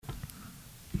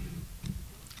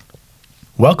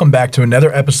Welcome back to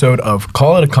another episode of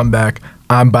Call It a Comeback.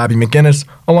 I'm Bobby McGinnis,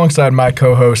 alongside my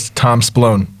co-host, Tom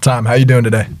Splone. Tom, how you doing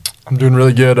today? I'm doing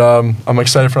really good. I'm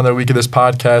excited for another week of this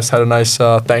podcast. Had a nice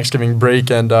Thanksgiving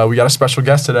break, and we got a special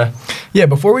guest today. Yeah,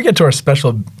 before we get to our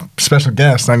special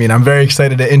guest, I'm very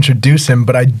excited to introduce him,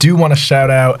 but I do want to shout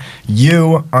out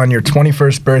you on your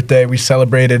 21st birthday. We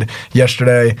celebrated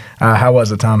yesterday. How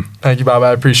was it, Tom? Thank you, Bob.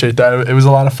 I appreciate that. It was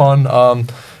a lot of fun.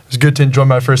 It was good to enjoy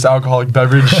my first alcoholic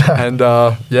beverage, and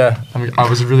I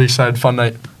was really excited. Fun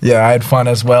night. Yeah, I had fun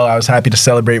as well. I was happy to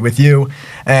celebrate with you,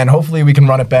 and hopefully we can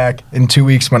run it back in 2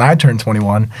 weeks when I turn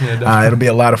 21. Yeah, it'll be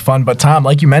a lot of fun. But Tom,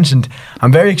 like you mentioned,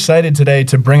 I'm very excited today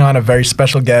to bring on a very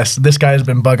special guest. This guy has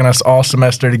been bugging us all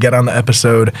semester to get on the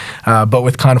episode, but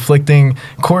with conflicting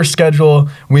course schedule,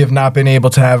 we have not been able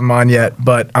to have him on yet.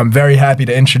 But I'm very happy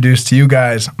to introduce to you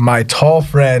guys my tall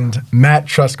friend, Matt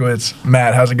Truskiewicz.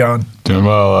 Matt, how's it going? Doing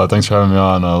well. Thanks for having me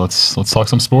on. Let's talk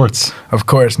some sports. Of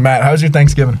course. Matt, how's your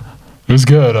Thanksgiving? It was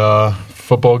good.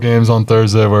 Football games on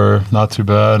Thursday were not too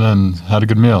bad, and had a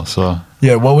good meal. So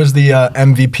yeah, what was the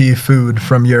MVP food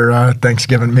from your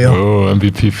Thanksgiving meal? Oh,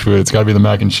 MVP food. It's got to be the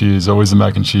mac and cheese. Always the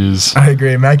mac and cheese. I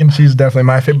agree. Mac and cheese is definitely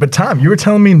my favorite. But Tom, you were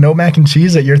telling me no mac and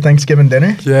cheese at your Thanksgiving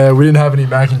dinner? Yeah, we didn't have any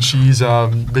mac and cheese.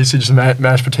 Basically just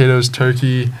mashed potatoes,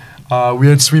 turkey. We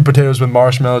had sweet potatoes with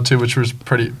marshmallow too, which was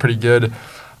pretty good.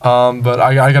 But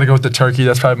I got to go with the turkey.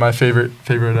 That's probably my favorite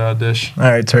dish. All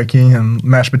right, turkey and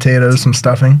mashed potatoes, some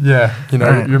stuffing. Yeah,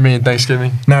 right. Your main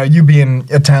Thanksgiving. Now, you being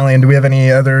Italian, do we have any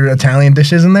other Italian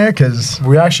dishes in there? Because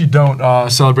we actually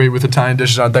don't celebrate with Italian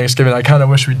dishes on Thanksgiving. I kind of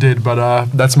wish we did, but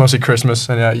that's mostly Christmas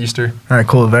and Easter. All right,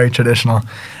 cool. Very traditional.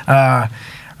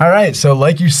 All right, so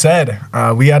like you said,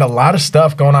 we had a lot of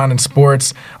stuff going on in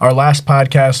sports. Our last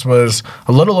podcast was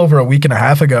a little over a week and a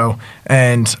half ago,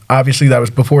 and obviously that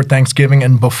was before Thanksgiving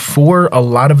and before a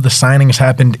lot of the signings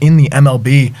happened in the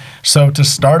MLB. So to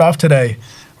start off today,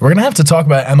 we're going to have to talk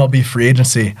about MLB free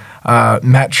agency.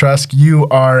 Matt Trusk, you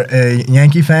are a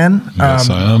Yankee fan. Yes,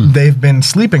 I am. They've been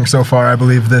sleeping so far, I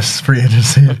believe, this free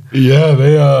agency. Yeah,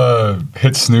 they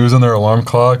hit snooze on their alarm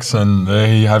clocks, and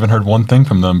they haven't heard one thing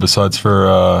from them besides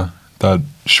for that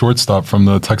shortstop from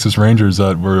the Texas Rangers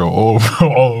that were all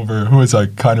over. Who is that?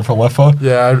 Kiner Falefa?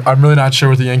 Yeah, I'm really not sure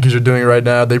what the Yankees are doing right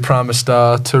now. They promised to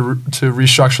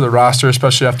restructure the roster,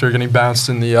 especially after getting bounced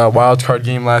in the wild card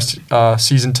game last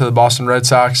season to the Boston Red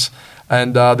Sox,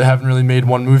 and they haven't really made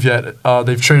one move yet.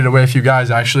 They've traded away a few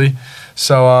guys, actually.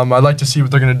 So I'd like to see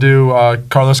what they're going to do.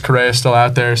 Carlos Correa is still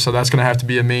out there, so that's going to have to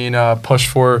be a main push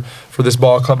for this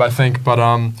ball club, I think. But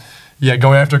yeah,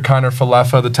 going after Kiner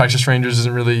Falefa, the Texas Rangers,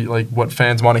 isn't really like what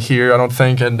fans want to hear, I don't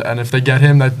think. And if they get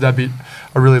him, that'd be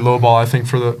a really low ball, I think,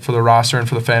 for the roster and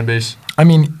for the fan base. I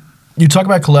mean, you talk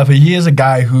about Falefa. He is a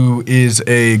guy who is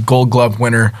a Gold Glove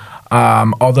winner.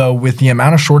 Although with the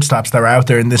amount of shortstops that are out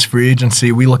there in this free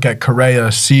agency, we look at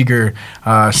Correa, Seager,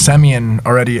 Semien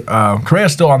already.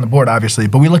 Correa's still on the board, obviously,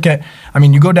 but we look at,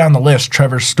 you go down the list,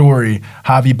 Trevor Story,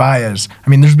 Javi Baez.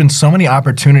 There's been so many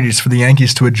opportunities for the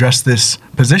Yankees to address this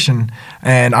position,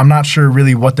 and I'm not sure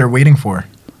really what they're waiting for.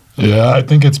 Yeah, I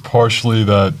think it's partially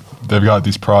that they've got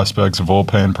these prospects,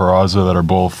 Volpe and Peraza, that are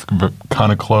both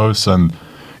kind of close, and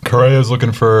Correa's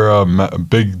looking for a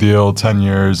big deal, 10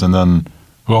 years, and then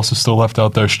who else is still left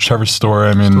out there? Trevor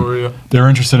Story. They were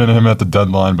interested in him at the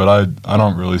deadline, but I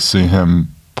don't really see him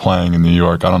playing in New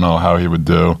York. I don't know how he would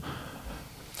do.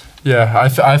 Yeah,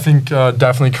 I think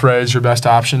definitely Correa is your best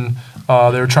option.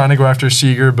 They were trying to go after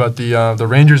Seager, but the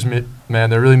Rangers, man,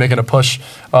 they're really making a push.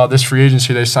 This free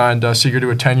agency, they signed Seager to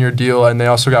a 10-year deal, and they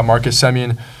also got Marcus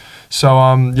Semien. So,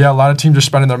 a lot of teams are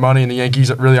spending their money, and the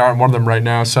Yankees really aren't one of them right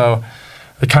now. So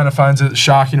it kind of finds it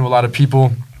shocking to a lot of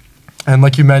people. And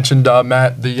like you mentioned,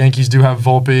 Matt, the Yankees do have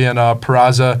Volpe and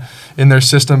Peraza in their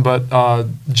system, but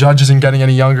Judge isn't getting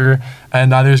any younger, and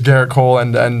neither is Garrett Cole,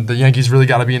 and the Yankees really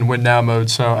got to be in win-now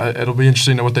mode. So it'll be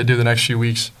interesting to know what they do the next few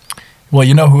weeks. Well,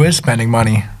 you know who is spending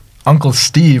money? Uncle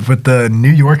Steve with the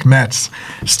New York Mets.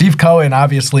 Steve Cohen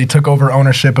obviously took over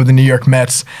ownership of the New York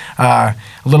Mets a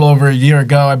little over a year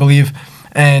ago, I believe,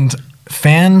 and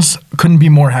fans couldn't be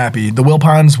more happy. The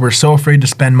Wilpons were so afraid to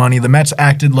spend money. The Mets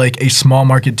acted like a small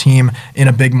market team in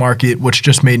a big market, which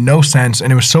just made no sense, and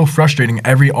it was so frustrating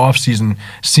every offseason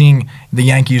seeing the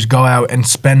Yankees go out and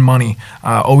spend money,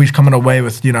 always coming away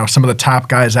with some of the top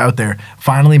guys out there.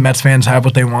 Finally, Mets fans have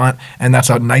what they want, and that's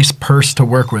a nice purse to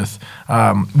work with.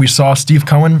 We saw Steve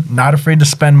Cohen not afraid to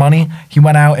spend money. He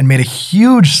went out and made a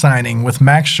huge signing with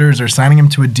Max Scherzer, signing him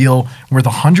to a deal worth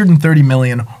 $130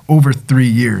 million over 3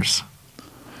 years.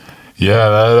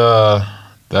 Yeah,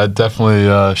 that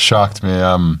definitely shocked me.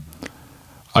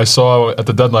 I saw at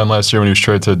the deadline last year when he was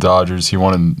traded to the Dodgers, he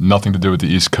wanted nothing to do with the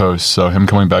East Coast. So him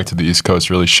coming back to the East Coast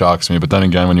really shocks me. But then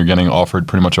again, when you're getting offered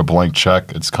pretty much a blank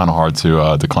check, it's kind of hard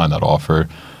to decline that offer.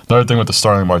 Another thing with the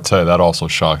Starling Marte, that also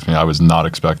shocked me. I was not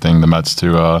expecting the Mets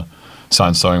to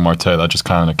sign Starling Marte. That just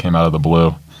kind of came out of the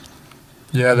blue.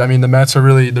 Yeah, I mean, the Mets they're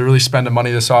really spending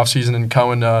money this offseason, and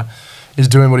Cohen is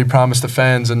doing what he promised the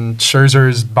fans. And Scherzer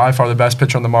is by far the best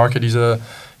pitcher on the market. He's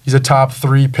a top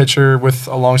 3 pitcher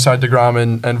alongside DeGrom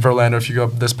and Verlander if you go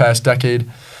this past decade.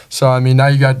 So, I mean, now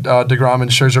you got DeGrom and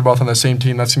Scherzer both on the same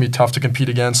team. That's going to be tough to compete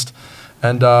against.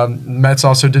 And Mets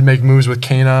also did make moves with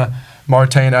Kana,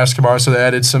 Marte, and Escobar, so they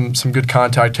added some good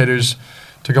contact hitters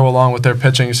to go along with their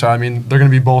pitching. So, I mean, they're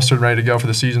going to be bolstered and ready to go for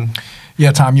the season.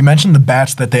 Yeah, Tom, you mentioned the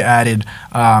bats that they added,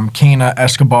 Kana,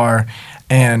 Escobar,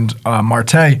 and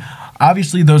Marte.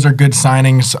 Obviously, those are good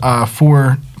signings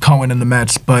for Cohen and the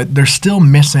Mets, but they're still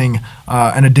missing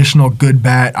an additional good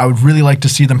bat. I would really like to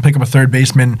see them pick up a third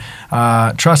baseman.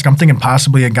 Trusk, I'm thinking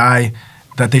possibly a guy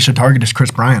that they should target is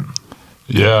Chris Bryant.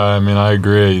 Yeah, I mean, I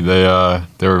agree. They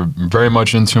were very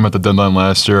much into him at the deadline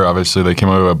last year. Obviously, they came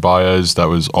over with Baez. That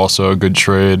was also a good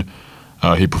trade.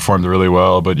 He performed really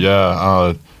well. But,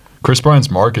 yeah, Chris Bryant's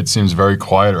market seems very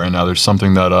quiet right now. There's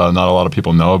something that not a lot of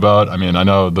people know about. I mean, I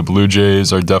know the Blue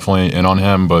Jays are definitely in on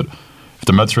him, but if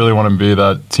the Mets really want to be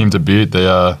that team to beat, they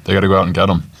got to go out and get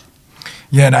him.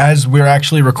 Yeah, and as we're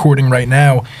actually recording right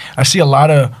now, I see a lot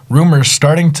of rumors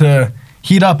starting to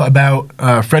heat up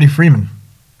about Freddie Freeman.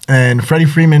 And Freddie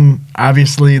Freeman,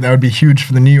 obviously, that would be huge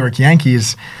for the New York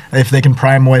Yankees if they can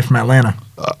pry him away from Atlanta.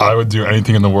 I would do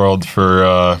anything in the world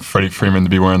for Freddie Freeman to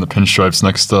be wearing the pinstripes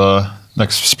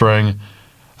next spring.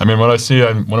 I mean, what I see,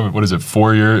 what is it,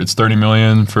 4 years? It's $30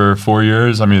 million for 4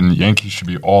 years. I mean, Yankees should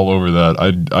be all over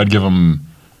that. I'd give him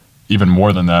even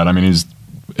more than that. I mean, he's,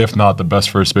 if not the best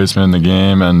first baseman in the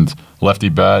game, and lefty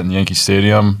bat in Yankee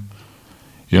Stadium.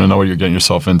 You don't know what you're getting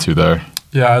yourself into there.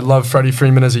 Yeah, I love Freddie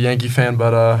Freeman as a Yankee fan,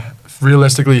 but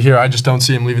realistically here, I just don't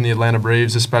see him leaving the Atlanta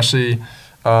Braves, especially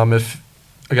if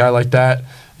a guy like that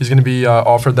is going to be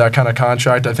offered that kind of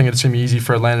contract. I think it's going to be easy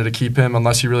for Atlanta to keep him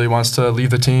unless he really wants to leave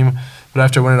the team. But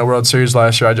after winning a World Series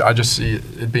last year, I just see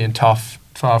it being tough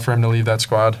for him to leave that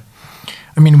squad.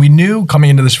 I mean, we knew coming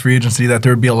into this free agency that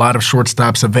there would be a lot of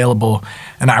shortstops available,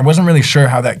 and I wasn't really sure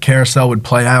how that carousel would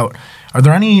play out. Are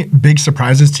there any big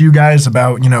surprises to you guys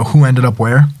about, who ended up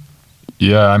where?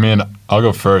 Yeah, I mean, I'll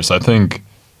go first. I think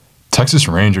Texas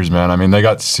Rangers, man. I mean, they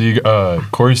got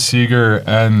Corey Seager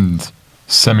and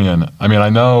Simeon. I mean, I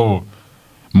know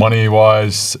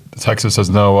money-wise, Texas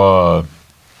has no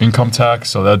income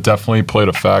tax, so that definitely played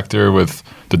a factor with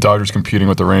the Dodgers competing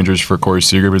with the Rangers for Corey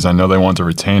Seager because I know they want to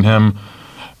retain him.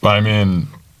 But, I mean,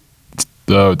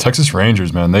 the Texas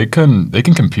Rangers, man, they can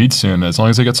compete soon as long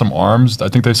as they get some arms. I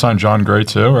think they signed John Gray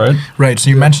too, right? Right. So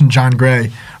you mentioned John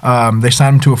Gray. They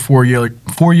signed him to a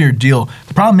four-year deal.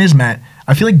 The problem is, Matt,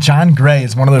 I feel like John Gray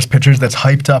is one of those pitchers that's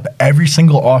hyped up every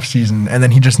single offseason, and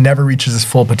then he just never reaches his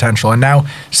full potential. And now,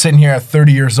 sitting here at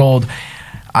 30 years old,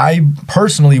 I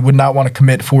personally would not want to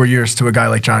commit 4 years to a guy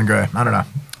like John Gray. I don't know.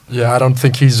 Yeah, I don't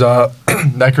think he's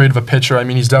that great of a pitcher. I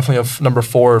mean, he's definitely a number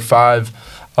 4 or 5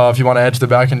 if you want to add to the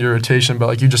back end of your rotation. But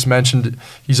like you just mentioned,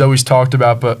 he's always talked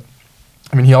about. But,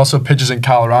 I mean, he also pitches in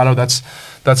Colorado. That's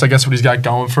I guess, what he's got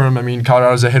going for him. I mean,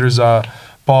 Colorado's a hitter's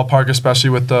ballpark,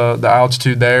 especially with the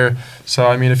altitude there. So,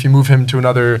 I mean, if you move him to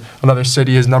another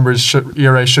city, his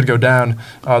ERA should go down.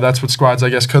 That's what squads, I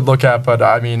guess, could look at. But,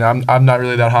 I mean, I'm not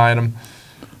really that high on him.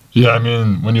 Yeah, I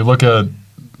mean, when you look at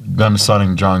them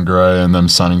signing John Gray and them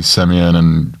signing Simeon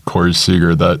and Corey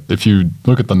Seager, that if you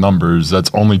look at the numbers, that's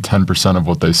only 10% of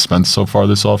what they spent so far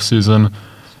this offseason.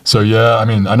 So, yeah, I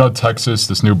mean, I know Texas,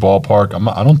 this new ballpark,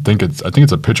 I think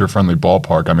it's a pitcher-friendly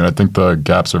ballpark. I mean, I think the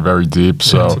gaps are very deep.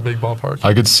 So yeah, it's a big ballpark.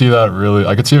 I could see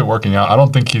it working out. I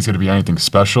don't think he's going to be anything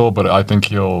special, but I think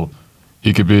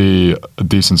he could be a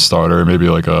decent starter, maybe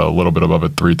like a little bit above a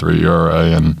 3.3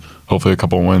 ERA and hopefully a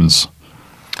couple of wins.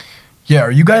 Yeah,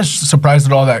 are you guys surprised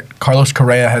at all that Carlos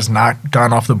Correa has not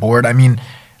gone off the board? I mean,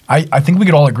 I think we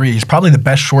could all agree he's probably the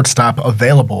best shortstop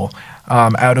available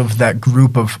out of that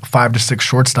group of 5 to 6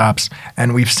 shortstops.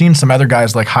 And we've seen some other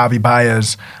guys like Javi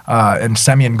Baez and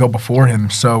Semien go before him.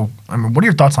 So, I mean, what are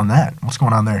your thoughts on that? What's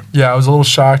going on there? Yeah, I was a little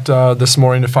shocked this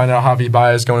morning to find out Javi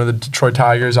Baez going to the Detroit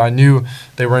Tigers. I knew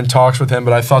they were in talks with him,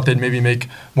 but I thought they'd maybe make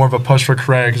more of a push for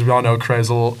Correa because we all know Correa's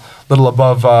a little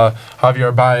above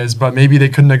Javier Baez. But maybe they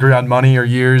couldn't agree on money or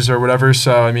years or whatever.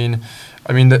 So, I mean,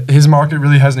 his market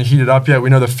really hasn't heated up yet. We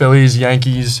know the Phillies,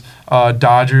 Yankees,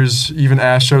 Dodgers, even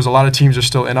Astros, a lot of teams are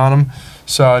still in on him.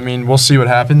 So, I mean, we'll see what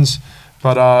happens.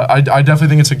 But I definitely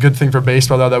think it's a good thing for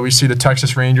baseball, though, that we see the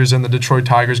Texas Rangers and the Detroit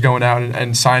Tigers going out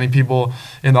and signing people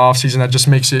in the offseason. That just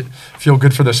makes it feel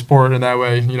good for the sport, and that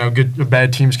way,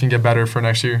 bad teams can get better for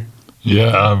next year.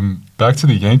 Yeah, back to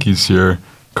the Yankees here.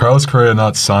 Carlos Correa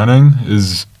not signing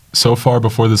is so far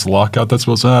before this lockout that's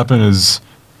supposed to happen is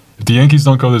if the Yankees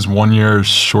don't go this 1 year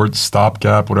short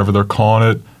stopgap, whatever they're calling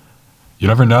it, you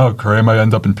never know. Correa might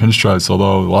end up in pinstripes,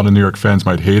 although a lot of New York fans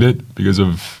might hate it because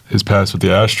of his past with the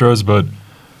Astros. But,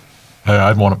 hey,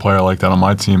 I'd want a player like that on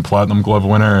my team. Platinum Glove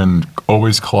winner and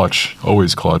always clutch.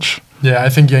 Always clutch. Yeah, I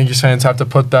think Yankees fans have to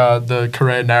put the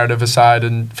Correa narrative aside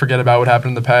and forget about what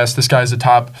happened in the past. This guy's the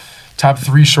top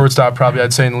 3 shortstop probably,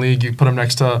 I'd say, in the league. You put him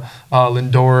next to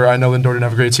Lindor. I know Lindor didn't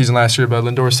have a great season last year, but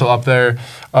Lindor's still up there.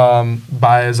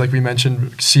 Baez, like we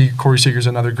mentioned, Corey Seager's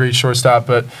another great shortstop,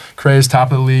 but Correa's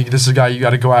top of the league. This is a guy you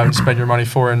got to go out and spend your money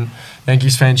for, and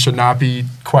Yankees fans should not be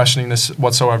questioning this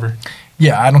whatsoever.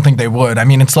 Yeah, I don't think they would. I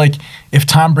mean, it's like if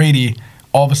Tom Brady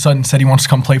all of a sudden said he wants to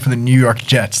come play for the New York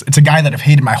Jets. It's a guy that I've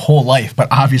hated my whole life, but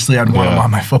obviously I'd want him on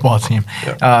my football team.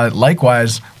 Yeah.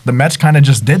 Likewise, the Mets kind of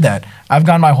just did that. I've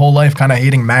gone my whole life kind of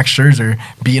hating Max Scherzer,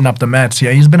 beating up the Mets.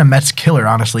 Yeah, he's been a Mets killer,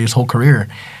 honestly, his whole career.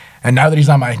 And now that he's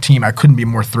on my team, I couldn't be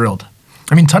more thrilled.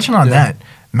 I mean, touching on that,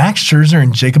 Max Scherzer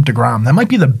and Jacob deGrom, that might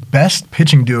be the best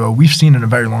pitching duo we've seen in a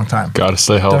very long time. Got to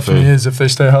stay healthy. Definitely is. If they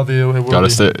stay healthy, it will Gotta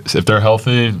stay. If they're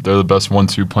healthy, they're the best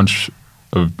 1-2 punch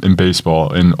in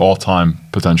baseball in all time,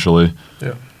 potentially.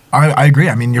 Yeah, I agree.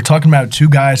 I mean, you're talking about 2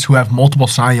 guys who have multiple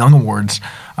Cy Young awards.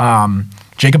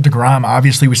 Jacob deGrom,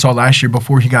 obviously, we saw last year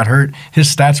before he got hurt, his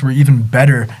stats were even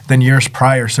better than years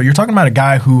prior. So you're talking about a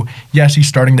guy who, yes, he's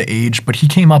starting to age, but he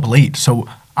came up late. So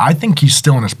I think he's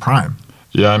still in his prime.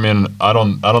 Yeah, I mean, I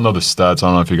don't know the stats. I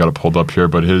don't know if you got it pulled up here,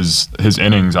 but his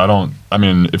innings,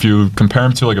 if you compare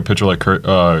him to like a pitcher like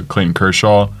Clayton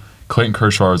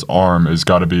Kershaw's arm has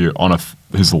got to be on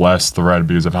his last thread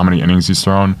because of how many innings he's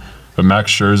thrown. But Max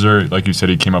Scherzer, like you said,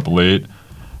 he came up late.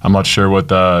 I'm not sure what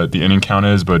the inning count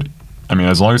is, but I mean,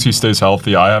 as long as he stays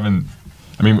healthy,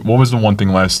 what was the one thing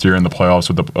last year in the playoffs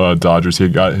with the Dodgers?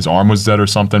 His arm was dead or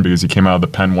something because he came out of the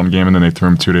pen one game and then they threw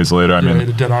him 2 days later. He had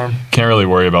a dead arm. Can't really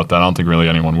worry about that. I don't think really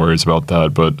anyone worries about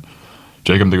that. But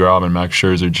Jacob deGrom and Max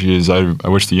Scherzer, geez, I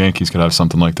wish the Yankees could have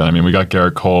something like that. I mean, we got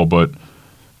Garrett Cole, but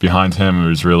behind him,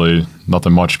 there's really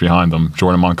nothing much behind them.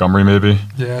 Jordan Montgomery, maybe?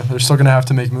 Yeah, they're still going to have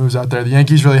to make moves out there. The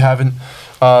Yankees really haven't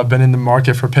been in the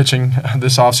market for pitching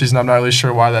this offseason. I'm not really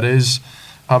sure why that is.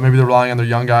 Maybe they're relying on their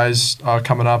young guys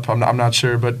coming up. I'm not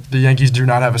sure. But the Yankees do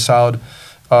not have a solid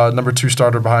number 2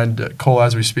 starter behind Cole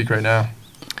as we speak right now.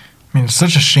 I mean, it's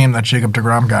such a shame that Jacob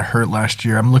deGrom got hurt last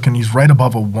year. I'm looking, he's right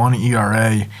above a 1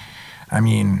 ERA. I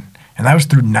mean, and that was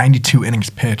through 92 innings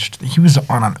pitched. He was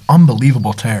on an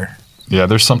unbelievable tear. Yeah,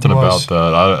 there's something about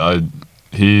that.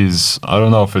 I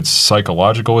don't know if it's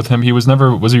psychological with him.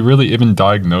 Was he really even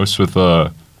diagnosed with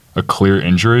a clear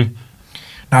injury?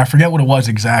 Now, I forget what it was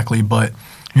exactly, but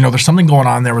there's something going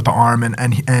on there with the arm,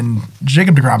 and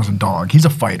Jacob deGrom is a dog. He's a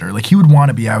fighter. Like, he would want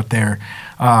to be out there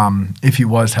if he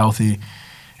was healthy.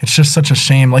 It's just such a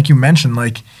shame. Like you mentioned,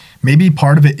 like maybe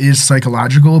part of it is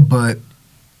psychological, but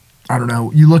I don't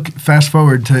know. You look fast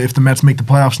forward to if the Mets make the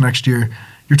playoffs next year,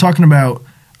 you're talking about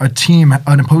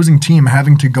an opposing team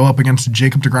having to go up against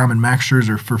Jacob deGrom and Max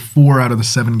Scherzer for 4 out of the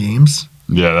 7 games.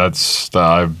 Yeah, it's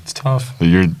tough.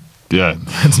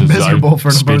 It's miserable for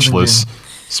an opposing team.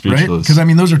 Speechless. Right? Because, I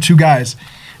mean, those are 2 guys.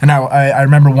 And now I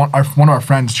remember one of our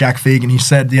friends, Jack Fagan, he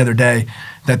said the other day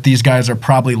that these guys are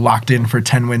probably locked in for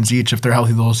 10 wins each if they're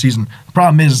healthy the whole season. The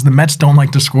problem is the Mets don't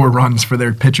like to score runs for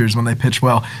their pitchers when they pitch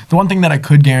well. The one thing that I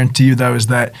could guarantee you, though, is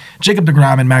that Jacob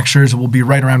deGrom and Max Scherzer will be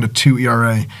right around a 2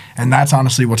 ERA. And that's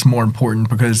honestly what's more important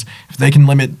because if they can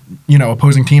limit,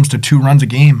 opposing teams to 2 runs a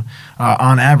game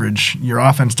on average, your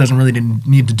offense doesn't really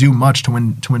need to do much to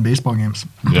win baseball games.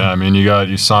 Yeah, I mean,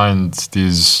 you signed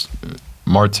these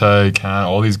Marte, Can,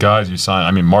 all these guys you signed.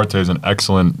 I mean, Marte is an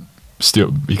excellent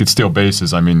steal. He could steal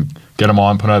bases. I mean, get him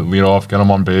on, put out lead off, get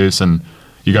him on base, and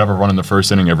you got to have a run in the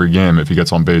first inning every game if he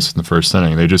gets on base in the first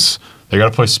inning. They got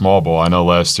to play small ball. I know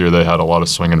last year they had a lot of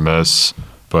swing and miss,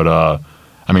 but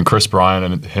I mean, Chris Bryant,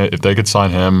 and if they could sign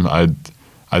him, I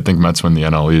think Mets win the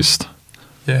NL East.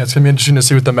 Yeah, it's gonna be interesting to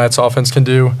see what the Mets offense can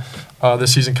do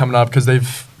this season coming up because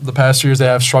the past years they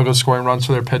have struggled scoring runs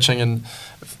for their pitching, and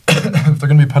if they're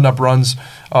going to be putting up runs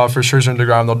for Scherzer and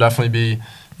deGrom, they'll definitely be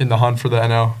in the hunt for the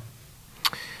NL.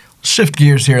 Shift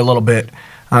gears here a little bit.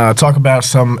 Talk about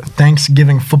some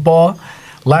Thanksgiving football.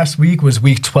 Last week was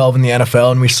Week 12 in the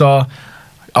NFL, and we saw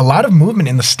a lot of movement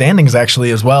in the standings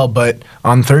actually as well. But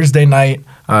on Thursday night,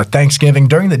 Thanksgiving.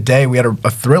 During the day, we had a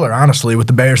thriller, honestly, with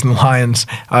the Bears and the Lions.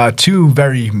 Two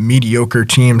very mediocre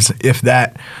teams, if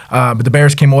that. But the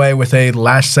Bears came away with a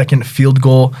last-second field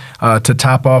goal to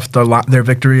top off their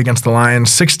victory against the Lions,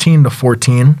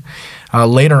 16-14.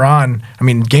 Later on,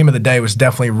 game of the day was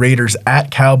definitely Raiders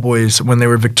at Cowboys when they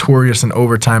were victorious in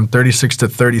overtime,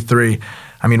 36-33.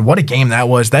 What a game that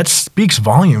was. That speaks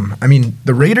volume.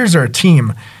 The Raiders are a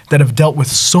team that have dealt with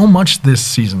so much this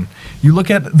season. You look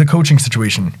at the coaching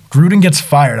situation. Gruden gets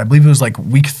fired. I believe it was like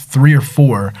week 3 or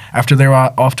 4 after they were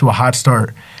off to a hot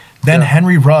start. Then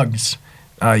Henry Ruggs,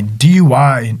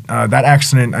 DUI, that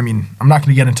accident. I'm not going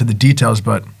to get into the details,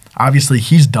 but obviously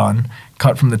he's done,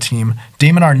 cut from the team.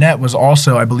 Damon Arnett was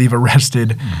also, I believe,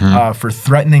 arrested for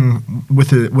threatening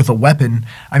with a weapon.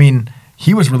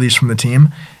 He was released from the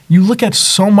team. You look at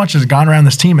so much has gone around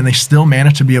this team, and they still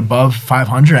managed to be above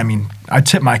 500.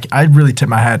 I really tip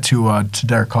my hat to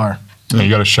Derek Carr. Yeah, you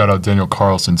got to shout out Daniel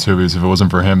Carlson too, because if it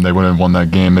wasn't for him, they wouldn't have won that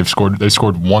game. They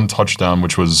scored one touchdown,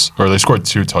 they scored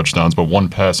 2 touchdowns, but one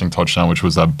passing touchdown, which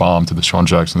was that bomb to Deshaun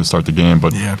Jackson to start the game.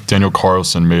 But Daniel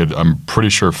Carlson made, I'm pretty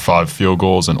sure, 5 field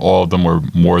goals, and all of them were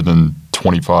more than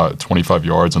 25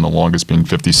 yards, and the longest being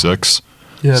 56.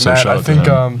 Yeah, so Matt,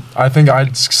 I think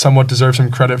I somewhat deserve some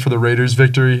credit for the Raiders'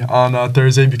 victory on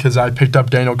Thursday because I picked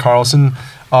up Daniel Carlson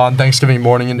on Thanksgiving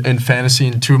morning in fantasy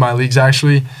in 2 of my leagues,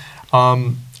 actually.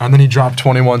 And then he dropped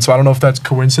 21, so I don't know if that's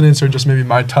coincidence or just maybe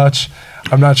my touch.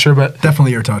 I'm not sure, but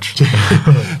definitely your touch.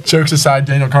 Jokes aside,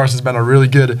 Daniel Carson's been a really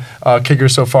good kicker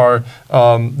so far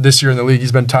this year in the league.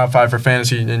 He's been top 5 for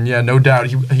fantasy, and no doubt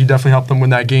he definitely helped them win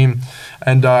that game.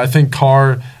 And I think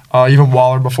Carr, even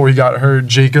Waller before he got hurt,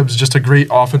 Jacobs, just a great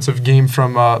offensive game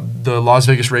from the Las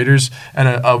Vegas Raiders and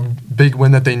a big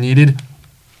win that they needed.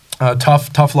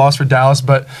 Tough loss for Dallas,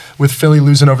 but with Philly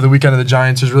losing over the weekend to the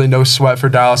Giants, there's really no sweat for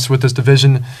Dallas with this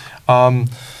division.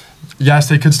 Yes,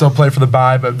 they could still play for the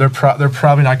bye, but they're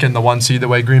probably not getting the 1 seed the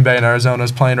way Green Bay and Arizona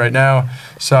is playing right now.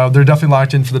 So they're definitely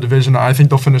locked in for the division. I think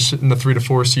they'll finish in the 3 to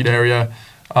 4 seed area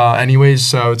anyways,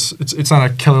 so it's not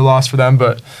a killer loss for them,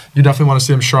 but you definitely want to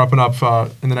see them sharpen up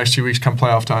in the next 2 weeks come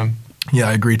playoff time. Yeah,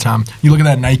 I agree, Tom. You look at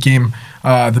that night game,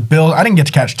 the Bills, I didn't get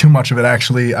to catch too much of it,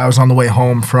 actually. I was on the way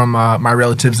home from my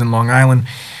relatives in Long Island.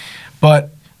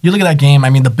 But you look at that game,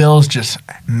 the Bills just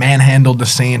manhandled the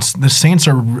Saints. The Saints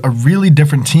are a really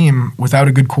different team without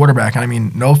a good quarterback.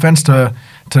 No offense to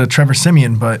Trevor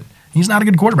Siemian, but he's not a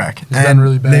good quarterback. He's been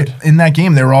really bad. In that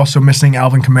game, they were also missing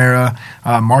Alvin Kamara,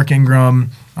 Mark Ingram.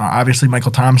 Obviously,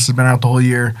 Michael Thomas has been out the whole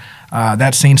year.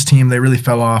 That Saints team, they really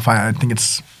fell off. I think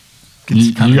it's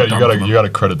you got to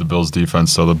credit the Bills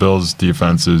defense. So the Bills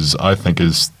defense is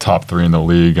top 3 in the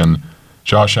league, and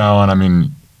Josh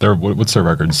Allen. What's their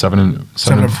record? 7-4.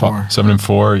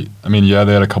 7-4.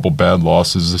 They had a couple bad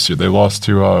losses this year. They lost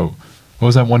to what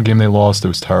was that one game they lost? It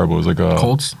was terrible. It was like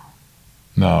Colts.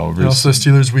 No, they lost the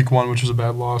Steelers week 1, which was a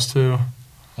bad loss too.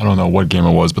 I don't know what game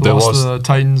it was, but they lost the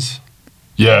Titans.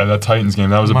 Yeah, that Titans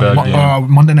game. That was a bad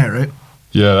game. Monday night, right?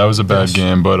 Yeah, that was a bad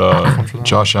game, but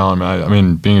Josh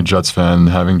Allen, being a Jets fan,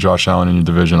 having Josh Allen in your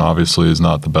division obviously is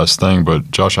not the best thing,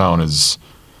 but Josh Allen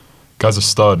guy's a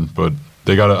stud, but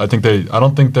I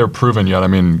don't think they're proven yet.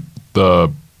 The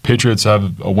Patriots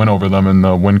have a win over them in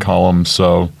the win column,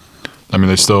 so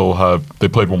they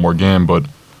played one more game, but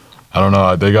I don't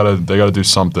know. They gotta do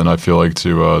something, I feel like,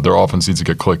 to their offense needs to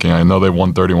get clicking. I know they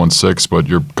won 31-6, but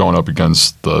you're going up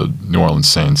against the New Orleans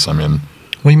Saints.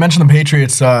 Well, you mentioned the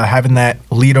Patriots having that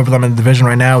lead over them in the division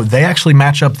right now. They actually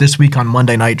match up this week on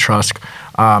Monday night, Trusk.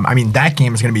 That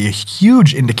game is going to be a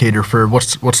huge indicator for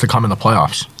what's to come in the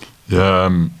playoffs. Yeah,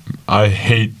 I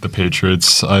hate the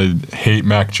Patriots. I hate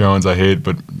Mac Jones.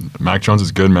 But Mac Jones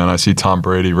is good, man. I see Tom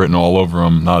Brady written all over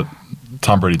him. Not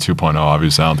Tom Brady 2.0,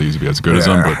 obviously. I don't think he's going to be as good as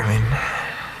him, but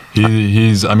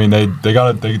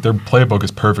their playbook is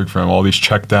perfect for him. All these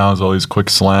check downs, all these quick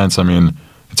slants.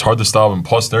 It's hard to stop him.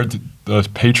 Plus, the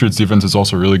Patriots defense is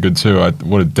also really good too.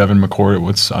 Devin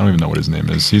McCourty? I don't even know what his name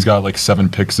is. He's got like 7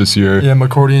 picks this year. Yeah,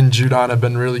 McCourty and Judon have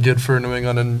been really good for New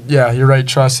England. And yeah, you're right,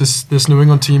 Truss. This New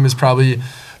England team is probably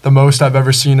the most I've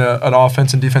ever seen an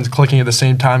offense and defense clicking at the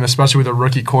same time, especially with a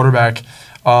rookie quarterback.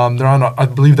 They're on. I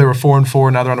believe they were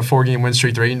 4-4. Now they're on a 4-game win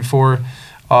streak. They're 8-4.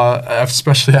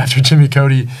 Especially after Jimmy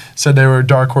Cody said they were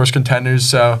dark horse contenders.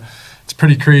 So it's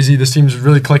pretty crazy. This team's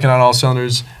really clicking on all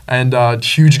cylinders, and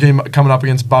huge game coming up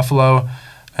against Buffalo,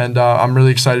 and I'm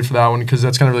really excited for that one because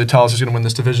that's going to really tell us who's going to win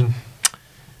this division.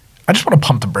 I just want to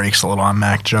pump the brakes a little on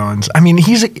Mac Jones.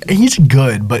 He's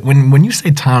good, but when you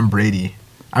say Tom Brady,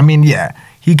 yeah,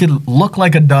 he could look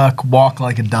like a duck, walk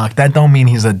like a duck. That don't mean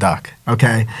he's a duck,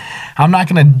 okay? I'm not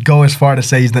going to go as far to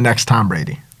say he's the next Tom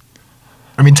Brady.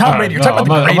 I mean, Tom Brady. You're talking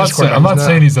about the greatest quarterback. I'm not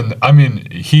saying he's in. I mean,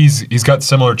 he's got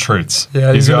similar traits.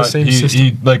 Yeah, he's got the same system.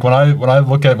 He like when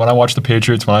I watch the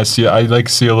Patriots, I see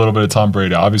a little bit of Tom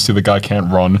Brady. Obviously, the guy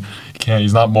can't run.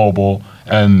 He's not mobile,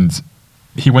 and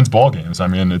he wins ball games. I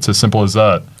mean, it's as simple as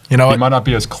that. You know, he might not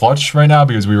be as clutch right now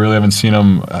because we really haven't seen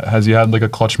him. Has he had like a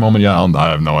clutch moment? Yeah, I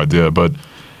have no idea, but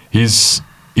he's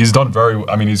done very.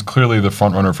 I mean, he's clearly the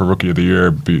front runner for Rookie of the Year,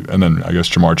 and then I guess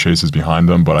Jamar Chase is behind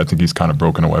him. But I think he's kind of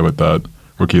broken away with that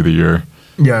Rookie of the Year.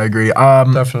 Yeah, I agree.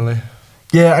 Definitely.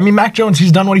 Yeah, I mean, Mac Jones,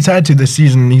 he's done what he's had to this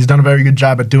season. He's done a very good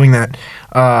job at doing that.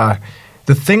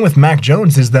 The thing with Mac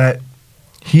Jones is that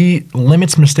he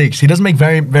limits mistakes. He doesn't make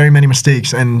very, very many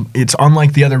mistakes, and it's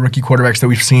unlike the other rookie quarterbacks that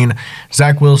we've seen.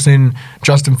 Zach Wilson,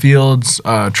 Justin Fields,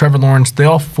 Trevor Lawrence, they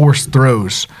all force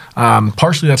throws.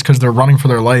 Partially that's because they're running for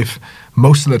their life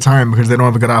most of the time because they don't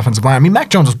have a good offensive line. I mean, Mac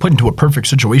Jones was put into a perfect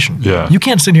situation. Yeah. You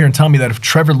can't sit here and tell me that if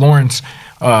Trevor Lawrence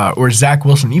or Zach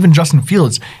Wilson, even Justin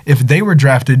Fields, if they were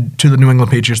drafted to the New England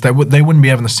Patriots, they wouldn't be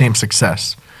having the same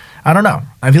success. I don't know.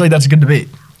 I feel like that's a good debate.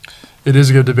 It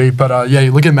is a good debate, but yeah,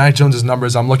 you look at Mac Jones'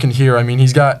 numbers. I'm looking here. I mean,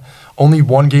 he's got only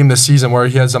one game this season where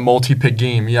he has a multi-pick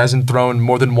game. He hasn't thrown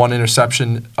more than one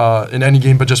interception in any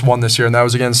game, but just one this year, and that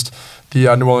was against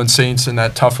the New Orleans Saints in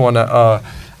that tough one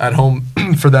at home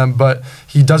for them. But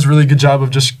he does a really good job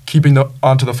of just keeping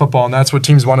onto the football, and that's what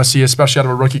teams want to see, especially out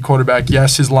of a rookie quarterback.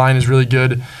 Yes, his line is really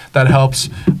good. That helps.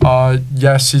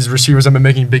 Yes, his receivers have been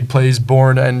making big plays.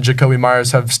 Bourne and Jacoby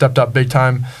Myers have stepped up big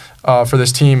time for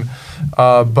this team.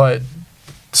 But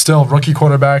still, rookie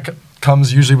quarterback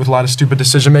comes usually with a lot of stupid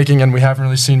decision-making, and we haven't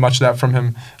really seen much of that from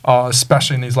him,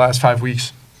 especially in these last 5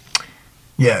 weeks.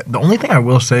 Yeah, the only thing I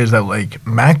will say is that, like,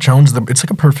 Mac Jones, it's like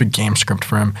a perfect game script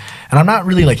for him. And I'm not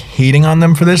really, like, hating on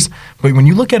them for this, but when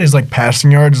you look at his, like,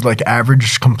 passing yards, like,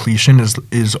 average completion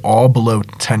is all below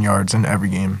 10 yards in every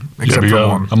game, except for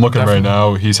one. I'm looking right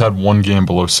now. He's had one game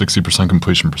below 60%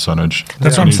 completion percentage.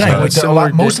 That's what I'm saying.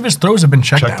 Like, most of his throws have been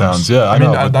checkdowns. Yeah, I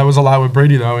mean, know. That was a lot with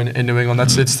Brady, though, in New England.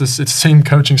 It's the same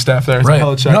coaching staff there. It's right.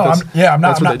 Belichick.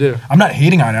 That's what they do. I'm not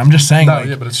hating on it. I'm just saying,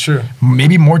 yeah, but it's true.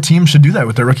 Maybe more teams should do that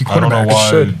with their rookie quarterback. I don't know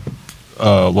why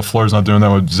LaFleur's not doing that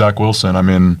with Zach Wilson. I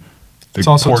mean, the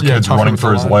poor kid's running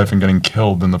for his life and getting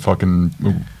killed in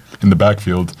the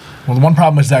backfield. Well, the one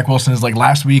problem with Zach Wilson is, like,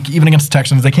 last week, even against the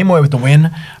Texans, they came away with the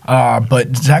win,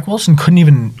 but Zach Wilson couldn't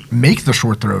even make the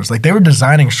short throws. Like, they were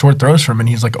designing short throws for him, and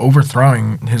he's, like,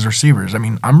 overthrowing his receivers. I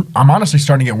mean, I'm honestly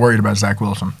starting to get worried about Zach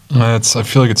Wilson. I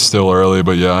feel like it's still early,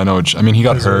 but yeah, I know. I mean, he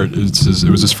got hurt. It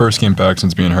was his first game back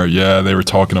since being hurt. Yeah, they were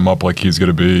talking him up like he's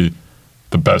going to be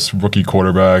the best rookie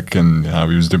quarterback, and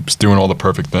he was doing all the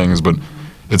perfect things, but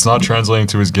it's not translating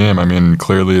to his game. I mean,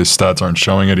 clearly his stats aren't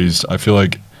showing it. I feel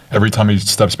like every time he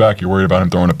steps back, you're worried about him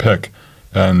throwing a pick,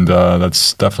 and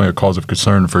that's definitely a cause of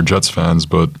concern for Jets fans,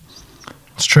 but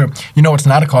it's true. You know what's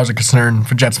not a cause of concern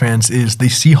for Jets fans is the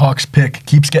Seahawks pick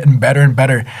keeps getting better and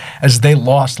better as they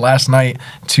lost last night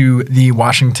to the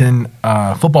Washington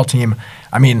football team.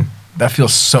 I mean, that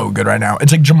feels so good right now.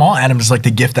 It's like Jamal Adams is like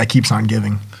the gift that keeps on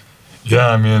giving. Yeah,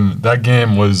 I mean, that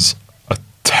game was a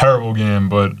terrible game,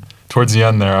 but towards the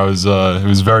end there, it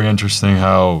was very interesting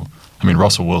how, I mean,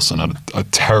 Russell Wilson had a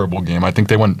terrible game. I think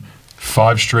they went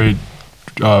 5 straight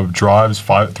drives,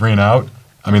 3 and out.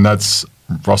 I mean, that's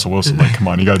Russell Wilson. Like, come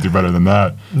on, you got to do better than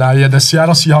that. Yeah, the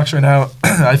Seattle Seahawks right now,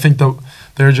 I think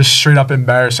they're just straight up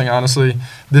embarrassing, honestly.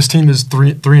 This team is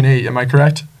 3-8, am I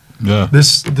correct? Yeah. The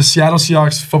Seattle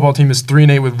Seahawks football team is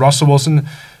 3-8 with Russell Wilson,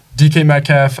 DK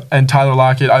Metcalf, and Tyler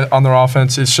Lockett on their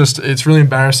offense. It's really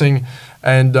embarrassing,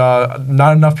 and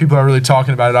not enough people are really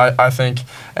talking about it, I think.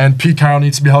 And Pete Carroll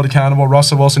needs to be held accountable.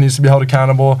 Russell Wilson needs to be held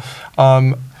accountable.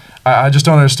 I just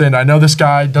don't understand. I know this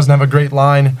guy doesn't have a great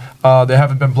line. They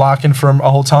haven't been blocking for him a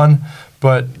whole ton,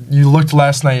 but you looked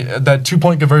last night, that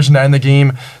 2-point conversion to end the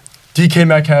game, DK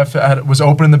Metcalf was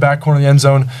open in the back corner of the end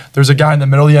zone. There's a guy in the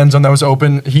middle of the end zone that was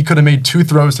open. He could have made 2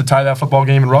 throws to tie that football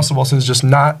game, and Russell Wilson is just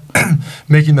not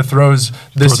making the throws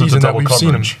this season that we've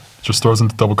seen him. Just throws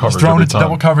into double coverage. He's throwing into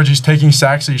double coverage. He's taking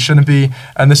sacks that he shouldn't be,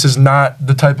 and this is not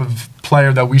the type of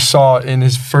player that we saw in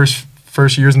his first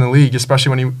years in the league, especially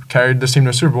when he carried this team to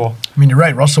a Super Bowl. I mean, you're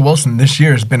right. Russell Wilson this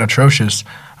year has been atrocious.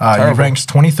 He ranks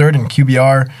 23rd in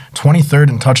QBR, 23rd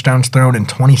in touchdowns thrown, and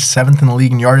 27th in the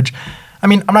league in yardage. I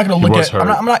mean, I'm not going to look at.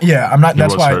 I'm not.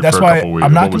 That's why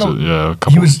I'm not going to. Yeah, a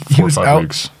couple, he was out.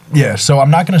 Weeks. Yeah, so I'm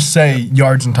not going to say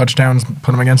yards and touchdowns,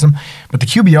 put him against him, but the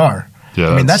QBR. Yeah,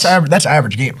 I mean that's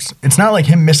average games. It's not like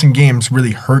him missing games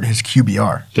really hurt his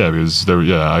QBR. Yeah, because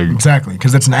exactly,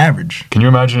 because that's an average. Can you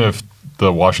imagine if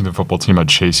the Washington football team had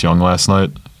Chase Young last night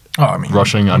Oh, I mean,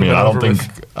 rushing. I mean, I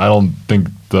don't think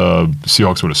the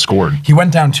Seahawks would have scored. He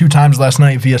went down 2 times last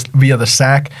night via the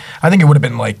sack. I think it would have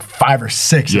been like 5 or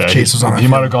 6 if Chase was on. He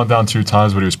might have gone down 2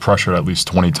 times, but he was pressured at least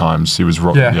 20 times. He was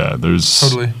there's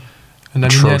totally. And then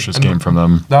atrocious game from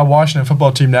them. That Washington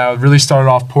football team now really started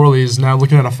off poorly. Is now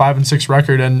looking at a 5-6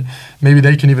 record, and maybe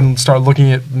they can even start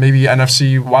looking at maybe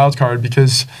NFC wildcard,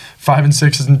 because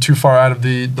 5-6 isn't too far out of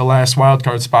the last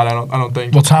wildcard spot. I don't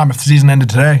think. Well, Tom, if the season ended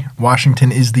today,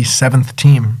 Washington is the 7th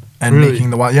team and making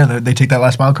the wild. Yeah, they take that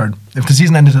last wild card. If the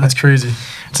season ended today, that's crazy.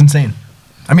 It's insane.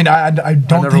 I mean, I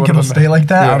don't think it'll stay like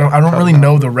that. Yeah, I don't really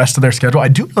know the rest of their schedule. I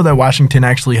do know that Washington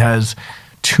actually has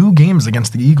 2 games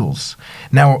against the Eagles.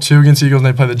 Now 2 against the Eagles,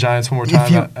 and they play the Giants one more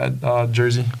time at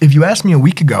Jersey. If you asked me a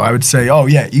week ago, I would say, oh,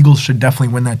 yeah, Eagles should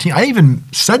definitely win that team. I even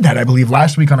said that, I believe,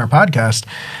 last week on our podcast.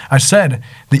 I said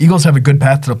the Eagles have a good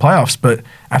path to the playoffs, but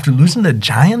after losing to the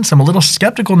Giants, I'm a little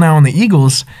skeptical now on the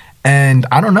Eagles. And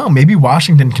I don't know, maybe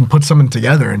Washington can put something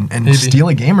together and steal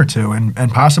a game or 2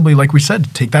 and possibly, like we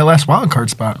said, take that last wild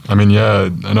card spot. I mean, yeah,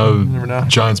 I know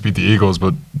Giants beat the Eagles,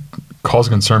 but cause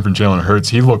of concern for Jalen Hurts.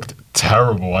 He looked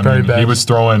terrible. I mean, he was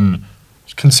throwing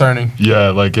concerning. Yeah,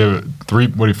 like what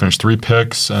did he finish? 3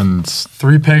 picks and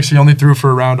 3 picks. He only threw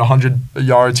for around 100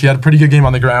 yards. He had a pretty good game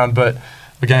on the ground, but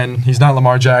again, he's not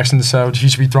Lamar Jackson, so he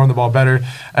should be throwing the ball better.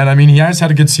 And I mean, he has had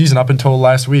a good season up until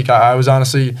last week. I was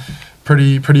honestly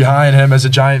pretty high on him as a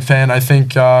Giant fan. I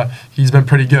think he's been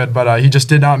pretty good, but he just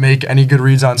did not make any good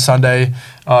reads on Sunday.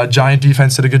 Giant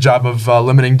defense did a good job of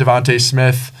limiting Devontae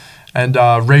Smith. And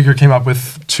Rager came up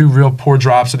with 2 real poor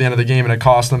drops at the end of the game, and it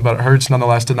cost them. But Hurts,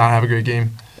 nonetheless, did not have a great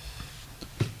game.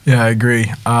 Yeah, I agree.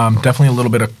 Definitely a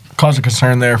little bit of cause of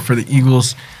concern there for the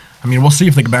Eagles. I mean, we'll see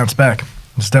if they can bounce back.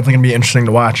 It's definitely going to be interesting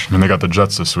to watch. I mean, they got the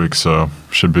Jets this week, so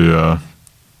shouldn't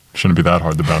be that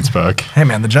hard to bounce back. Hey,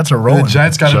 man, the Jets are rolling. The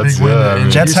Jets got a big win. Yeah, I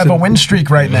mean, Jets have a win streak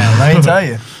right now, let me tell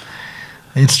you.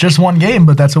 It's just 1 game,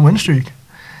 but that's a win streak.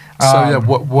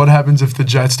 What happens if the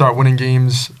Jets start winning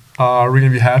games? Are we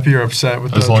going to be happy or upset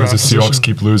with as long as the Seahawks position?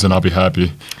 keep losing, I'll be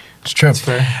happy. It's true. That's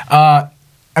fair. I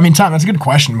mean, Tom, that's a good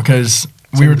question because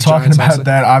we were talking about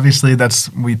that. Obviously,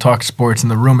 we talk sports in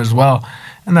the room as well.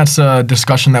 And that's a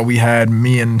discussion that we had,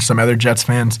 me and some other Jets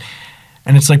fans.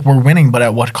 And it's like, we're winning, but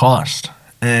at what cost?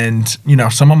 And, you know,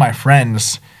 some of my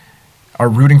friends are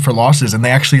rooting for losses, and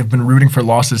they actually have been rooting for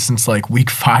losses since like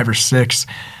week 5 or 6.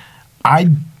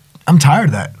 I'm tired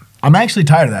of that. I'm actually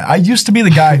tired of that. I used to be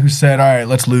the guy who said, all right,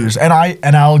 let's lose. And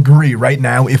I'll agree right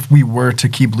now, if we were to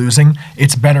keep losing,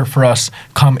 it's better for us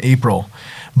come April.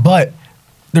 But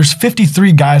there's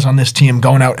 53 guys on this team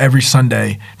going out every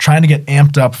Sunday trying to get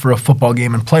amped up for a football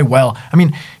game and play well. I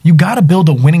mean, you got to build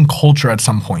a winning culture at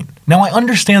some point. Now, I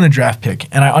understand the draft pick,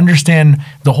 and I understand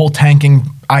the whole tanking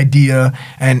idea,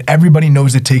 and everybody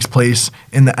knows it takes place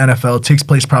in the NFL. It takes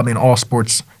place probably in all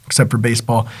sports except for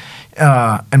baseball.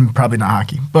 And probably not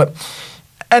hockey. But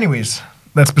anyways,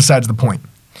 that's besides the point.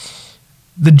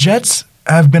 The Jets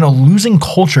have been a losing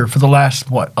culture for the last,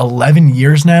 11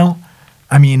 years now?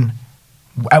 I mean,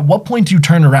 at what point do you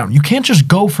turn around? You can't just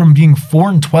go from being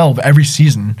 4-12 every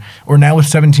season, or now with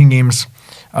 17 games,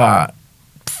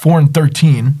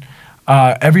 4-13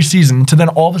 every season, to then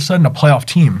all of a sudden a playoff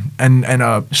team and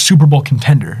a Super Bowl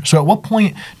contender. So at what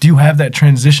point do you have that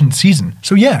transition season?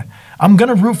 So yeah, I'm going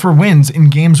to root for wins in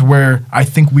games where I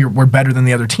think we're better than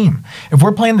the other team. If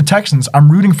we're playing the Texans,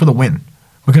 I'm rooting for the win.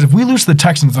 Because if we lose to the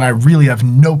Texans, then I really have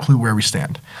no clue where we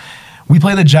stand. We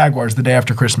play the Jaguars the day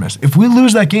after Christmas. If we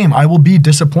lose that game, I will be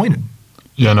disappointed.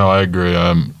 Yeah, no, I agree.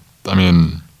 I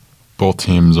mean, both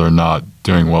teams are not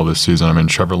doing well this season. I mean,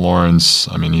 Trevor Lawrence,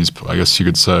 I guess you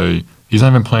could say he's not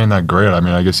even playing that great. I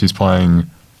mean, I guess he's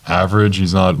playing average.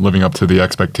 He's not living up to the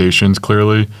expectations,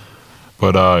 clearly.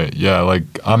 But, yeah, like,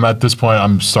 I'm at this point,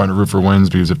 I'm starting to root for wins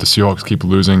because if the Seahawks keep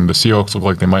losing, the Seahawks look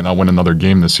like they might not win another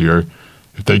game this year.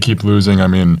 If they keep losing, I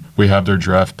mean, we have their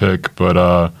draft pick.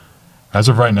 But as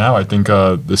of right now, I think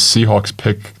the Seahawks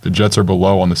pick, the Jets are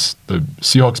below on this. The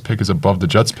Seahawks pick is above the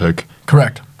Jets pick.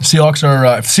 Correct. The Seahawks are,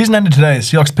 if the season ended today, the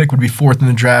Seahawks pick would be 4th in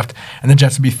the draft, and the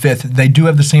Jets would be 5th. They do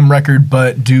have the same record,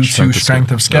 but due to strength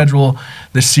of schedule,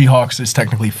 the Seahawks is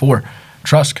technically 4.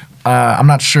 Trusk, I'm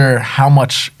not sure how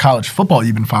much college football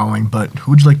you've been following, but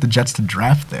who would you like the Jets to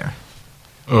draft there?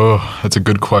 Oh, that's a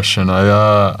good question.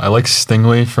 I like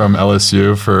Stingley from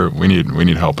LSU for we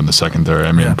need help in the secondary.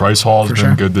 I mean, Bryce Hall has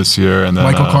been good this year, and then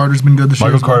Michael Carter's been good this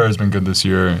year. Michael Carter has been good this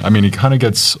year. I mean, he kind of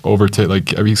gets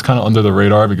he's kind of under the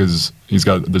radar because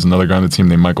there's another guy on the team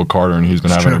named Michael Carter, and he's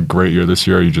been having a great year this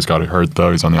year. He just got hurt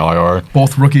though. He's on the IR.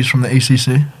 Both rookies from the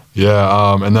ACC.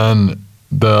 Yeah, and then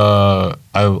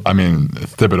I mean,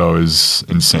 Thibodeau is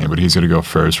insane, but he's going to go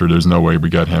first. There's no way we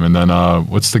get him. And then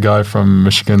what's the guy from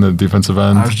Michigan, the defensive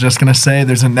end? I was just going to say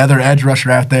there's another edge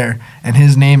rusher out there, and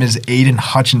his name is Aiden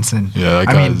Hutchinson. Yeah, that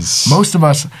guy's... most of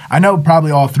us, I know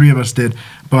probably all three of us did,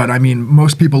 but I mean,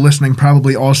 most people listening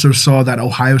probably also saw that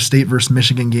Ohio State versus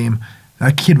Michigan game.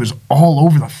 That kid was all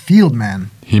over the field, man.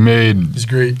 He's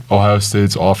great. Ohio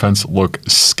State's offense look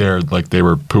scared like they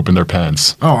were pooping their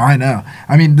pants. Oh, I know.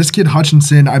 I mean, this kid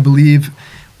Hutchinson, I believe,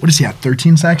 what is he at,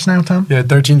 13 sacks now, Tom? Yeah,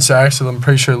 13 sacks, and I'm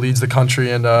pretty sure leads the country,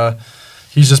 and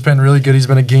he's just been really good. He's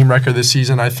been a game wrecker this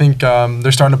season. I think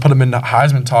they're starting to put him in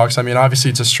Heisman talks. I mean, obviously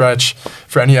it's a stretch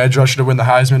for any edge rusher to win the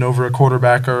Heisman over a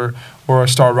quarterback or a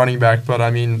star running back, but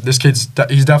I mean, this kid's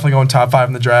he's definitely going top 5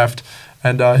 in the draft.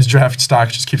 And his draft stock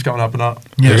just keeps going up and up.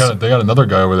 Yes. They got another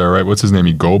guy over there, right? What's his name?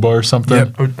 Igoba or something? Yep,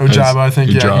 Ojaba, I think.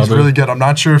 Yeah, he's really good. I'm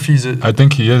not sure if he's I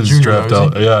think he is draft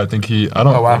eligible. Yeah, I think I don't.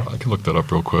 Oh, wow. I can look that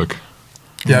up real quick.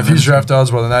 Yeah, if he's draft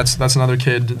eligible, then that's another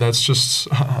kid. That's just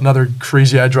another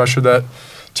crazy edge rusher that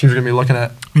teams are going to be looking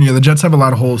at. Yeah, the Jets have a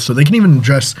lot of holes, so they can even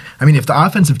address. I mean, if the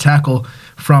offensive tackle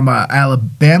from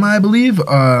Alabama, I believe,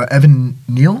 Evan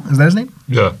Neal, is that his name?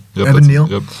 Yeah. Yep, Evan Neal.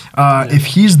 Yep. If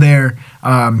he's there,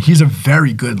 he's a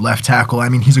very good left tackle. I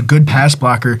mean, he's a good pass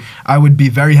blocker. I would be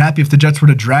very happy if the Jets were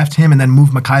to draft him and then move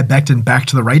Mekhi Becton back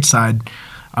to the right side.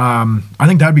 I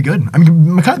think that would be good. I mean,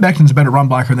 Mekhi Becton's a better run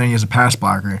blocker than he is a pass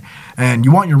blocker. And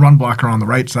you want your run blocker on the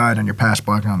right side and your pass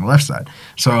blocker on the left side.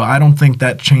 So I don't think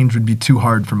that change would be too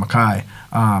hard for Mekhi.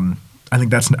 I think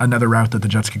that's another route that the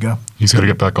Jets could go. He's got to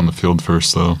get back on the field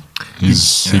first, though. He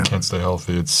can't stay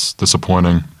healthy. It's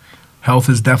disappointing. Health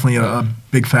is definitely a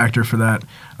big factor for that.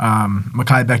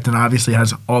 Mekhi Becton obviously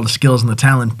has all the skills and the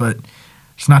talent, but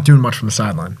he's not doing much from the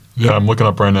sideline. Yeah, I'm looking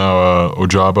up right now.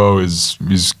 Ojabo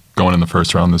he's going in the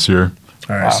first round this year.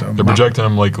 All right, so they're projecting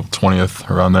him like 20th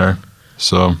around there.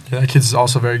 So yeah, that kid's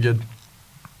also very good.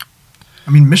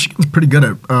 I mean, Michigan's pretty good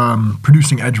at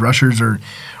producing edge rushers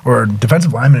or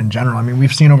defensive linemen in general. I mean,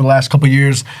 we've seen over the last couple of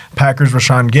years, Packers'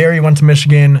 Rashawn Gary went to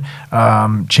Michigan.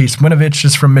 Chase Winovich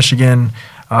is from Michigan.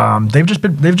 They've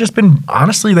just been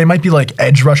honestly, they might be like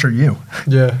edge rusher you.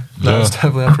 Yeah, that's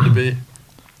definitely up for debate.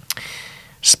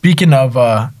 Speaking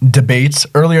of debates,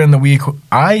 earlier in the week,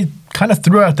 I kind of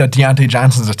threw out that Deontay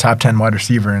Johnson's a top 10 wide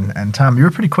receiver, and Tom, you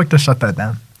were pretty quick to shut that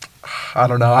down. I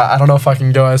don't know. I don't know if I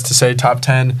can go as to say top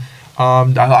 10.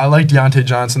 I like Deontay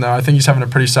Johnson, though. I think he's having a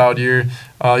pretty solid year.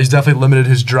 He's definitely limited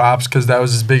his drops because that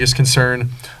was his biggest concern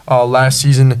last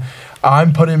season.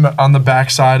 I'm putting him on the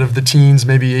backside of the teens,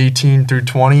 maybe 18 through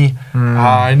 20.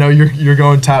 I know you're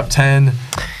going top 10,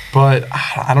 but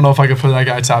I don't know if I could put that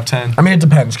guy top 10. I mean, it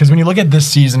depends because when you look at this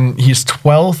season, he's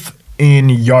 12th in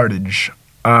yardage.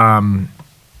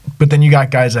 But then you got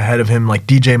guys ahead of him like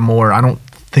DJ Moore. I don't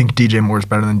think DJ Moore is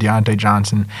better than Deontay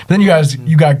Johnson. But then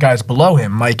you got guys below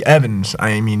him, Mike Evans.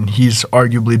 I mean, he's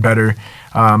arguably better,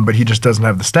 but he just doesn't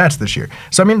have the stats this year.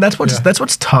 So I mean, that's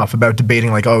what's tough about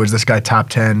debating. Like, oh, is this guy top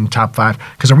 10, top 5?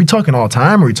 Because are we talking all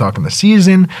time? Are we talking the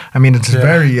season? I mean, it's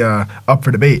very up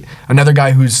for debate. Another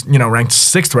guy who's ranked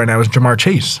 6th right now is Jamar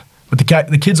Chase. But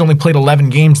the kid's only played 11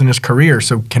 games in his career.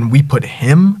 So can we put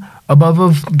him above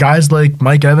of guys like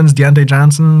Mike Evans, Deontay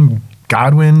Johnson,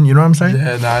 Godwin, you know what I'm saying?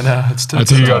 Yeah, no, I know. I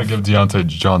think you got to give Deontay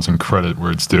Johnson credit where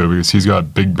it's due because he's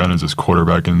got Big Ben as his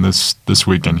quarterback, and this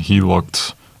weekend he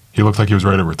looked like he was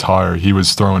ready to retire. He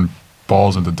was throwing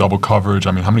balls into double coverage.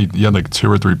 I mean, he had like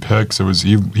 2 or 3 picks.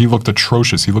 He looked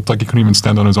atrocious. He looked like he couldn't even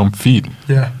stand on his own feet.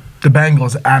 Yeah. The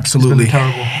Bengals absolutely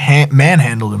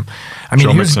manhandled him. I mean,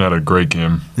 Joe Mixon had a great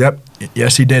game. Yep.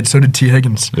 Yes, he did. So did T.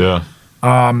 Higgins. Yeah.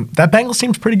 That Bengals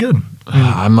seems pretty good.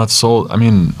 I'm not sold. I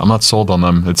mean, I'm not sold on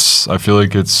them. I feel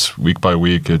like it's week by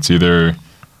week. It's either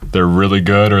they're really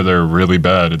good or they're really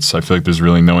bad. I feel like there's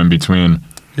really no in between.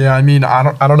 Yeah, I mean, I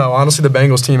don't know. Honestly, the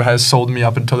Bengals team has sold me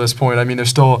up until this point. I mean, there's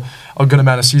still a good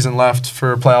amount of season left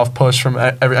for a playoff push from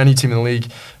any team in the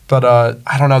league. But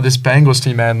I don't know, this Bengals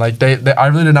team, man. Like I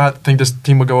really did not think this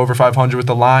team would go over 500 with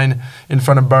the line in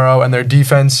front of Burrow and their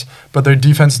defense. But their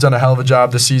defense has done a hell of a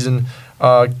job this season,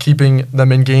 keeping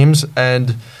them in games.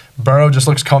 And Burrow just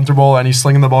looks comfortable, and he's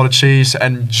slinging the ball to Chase.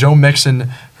 And Joe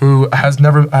Mixon, who has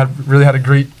never really had a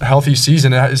great, healthy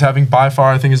season, is having by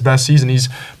far, I think, his best season. He's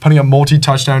putting up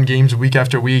multi-touchdown games week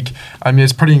after week. I mean,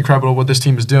 it's pretty incredible what this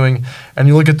team is doing. And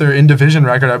you look at their in-division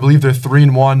record, I believe they're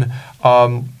 3-1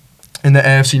 in the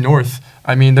AFC North.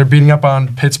 I mean, they're beating up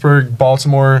on Pittsburgh,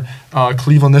 Baltimore,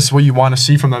 Cleveland. This is what you want to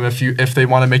see from them if they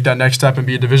want to make that next step and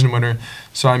be a division winner.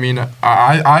 So, I mean,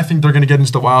 I think they're going to get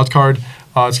into the wild card.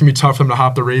 It's going to be tough for them to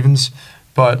hop the Ravens.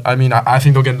 But, I mean, I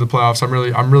think they'll get into the playoffs.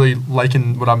 I'm really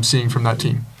liking what I'm seeing from that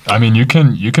team. I mean, you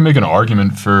can make an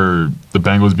argument for the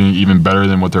Bengals being even better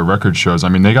than what their record shows. I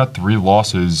mean, they got 3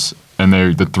 losses, and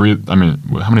how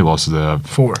many losses do they have?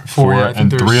 4. Yeah,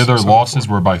 and 3 of their losses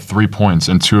were by 3 points,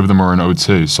 and 2 of them were in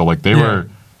OT. So like they were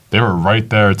right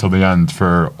there till the end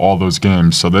for all those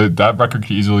games. So that record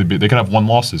could easily be. They could have 1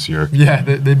 loss this year. Yeah,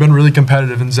 they've been really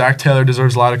competitive, and Zach Taylor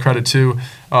deserves a lot of credit too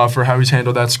for how he's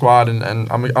handled that squad. And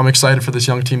I'm excited for this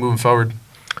young team moving forward.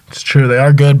 It's true. They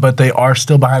are good, but they are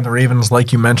still behind the Ravens,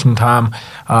 like you mentioned, Tom,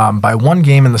 by 1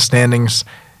 game in the standings.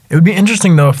 It would be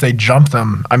interesting, though, if they jump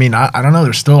them. I mean, I don't know.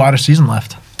 There's still a lot of season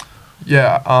left.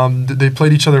 Yeah, they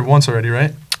played each other once already,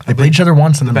 right? They played each other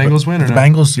once. And the Bengals win, or the no?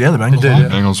 Bengals, yeah, the Bengals did, won. yeah.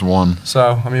 Bengals won.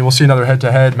 So, I mean, we'll see another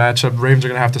head-to-head matchup. Ravens are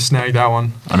going to have to snag that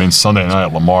one. I mean, Sunday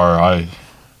night, Lamar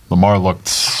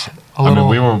looked.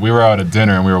 We were out at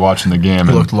dinner and we were watching the game.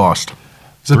 He looked lost.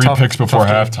 3 picks before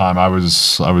halftime.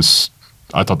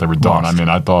 I thought they were done.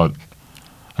 Lost.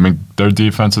 I mean, their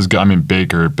defense is good. I mean,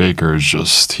 Baker is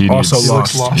just He looks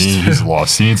lost. He's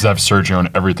lost. He needs to have surgery on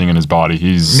everything in his body.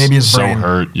 He's maybe his so brain.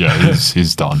 hurt. Yeah,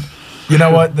 he's done. You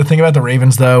know what? The thing about the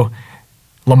Ravens, though,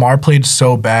 Lamar played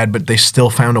so bad, but they still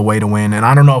found a way to win. And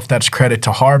I don't know if that's credit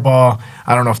to Harbaugh.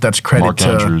 I don't know if that's credit Mark to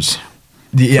Andrews.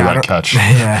 Yeah, that catch.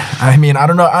 Yeah, I mean, I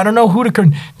don't know who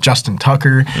to. Justin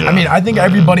Tucker. Yeah, I mean, I think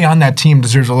everybody on that team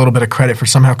deserves a little bit of credit for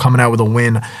somehow coming out with a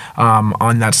win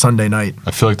on that Sunday night.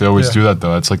 I feel like they always do that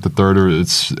though. It's like the third, or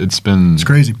it's been. It's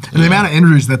crazy. And the amount of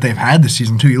injuries that they've had this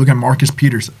season too. You look at Marcus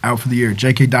Peters out for the year,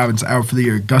 J.K. Dobbins out for the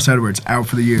year, Gus Edwards out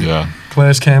for the year. Yeah.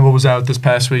 Calais Campbell was out this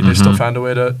past week. They still found a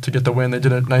way to get the win. They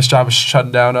did a nice job of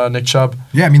shutting down Nick Chubb.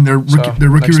 Yeah, I mean their rookie next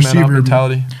man up receiver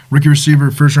mentality. Rookie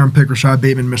receiver, first round pick Rashad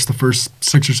Bateman missed the first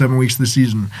 6 or 7 weeks of the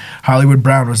season. Hollywood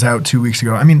Brown was out 2 weeks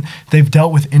ago. I mean, they've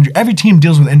dealt with injury. Every team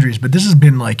deals with injuries, but this has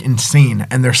been like insane,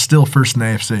 and they're still first in the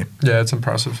AFC. Yeah, it's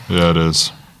impressive. Yeah, it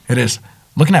is. It is.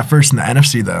 Looking at first in the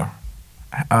NFC, though,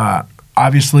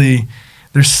 obviously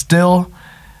there's still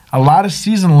a lot of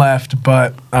season left,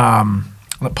 but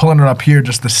pulling it up here,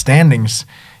 just the standings,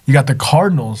 you got the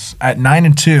Cardinals at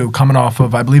 9-2 coming off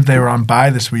of, I believe they were on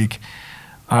bye this week.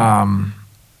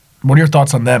 What are your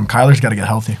thoughts on them? Kyler's got to get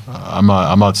healthy. I'm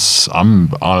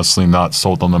honestly not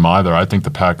sold on them either. I think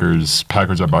the Packers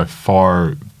are by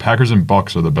far. Packers and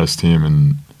Bucks are the best team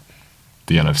in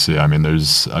the NFC. I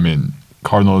mean,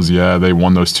 Cardinals. Yeah, they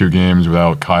won those 2 games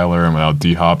without Kyler and without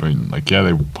D-Hop. And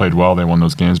they played well. They won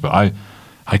those games, but I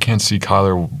can't see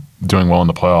Kyler doing well in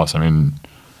the playoffs. I mean,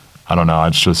 I don't know.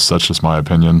 That's just my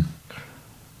opinion.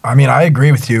 I mean, I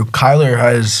agree with you. Kyler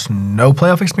has no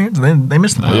playoff experience. They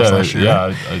missed the playoffs last year.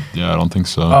 I don't think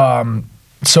so.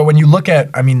 So when you look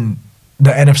at,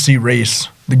 the NFC race,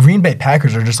 the Green Bay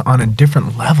Packers are just on a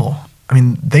different level. I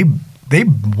mean, they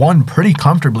won pretty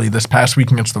comfortably this past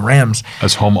week against the Rams.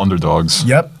 As home underdogs.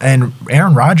 Yep, and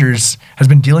Aaron Rodgers has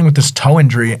been dealing with this toe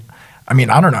injury. I mean,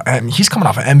 I don't know. And he's coming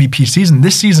off an MVP season.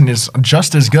 This season is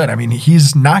just as good. I mean,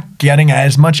 he's not getting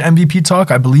as much MVP talk.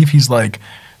 I believe he's like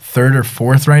 3rd or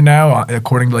 4th right now,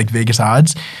 according to like Vegas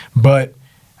odds. But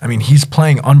I mean, he's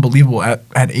playing unbelievable at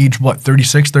age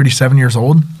 36, 37 years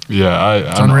old. Yeah,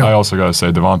 I also got to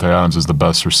say Davante Adams is the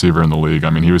best receiver in the league. I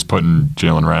mean, he was putting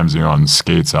Jalen Ramsey on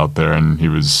skates out there, and he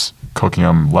was cooking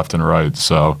him left and right.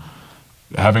 So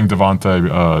having Davante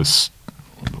Adams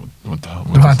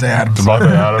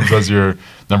as your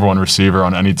number 1 receiver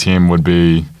on any team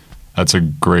that's a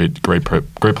great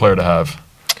player to have.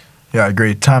 Yeah, I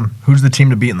agree. Tom, who's the team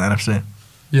to beat in the NFC?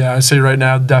 Yeah, I'd say right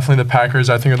now, definitely the Packers,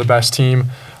 I think, are the best team.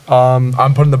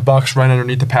 I'm putting the Bucks right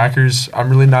underneath the Packers. I'm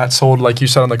really not sold, like you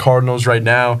said, on the Cardinals right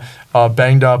now.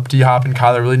 Banged up, D-Hop and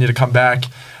Kyler really need to come back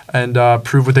and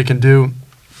prove what they can do.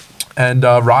 And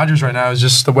Rodgers right now is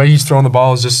just, the way he's throwing the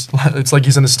ball is just, it's like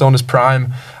he's still in his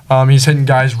prime. He's hitting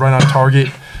guys right on target.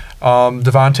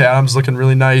 Davante Adams looking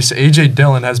really nice. A.J.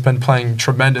 Dillon has been playing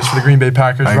tremendous for the Green Bay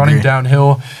Packers, running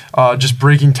downhill, just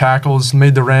breaking tackles,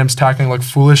 made the Rams tackling look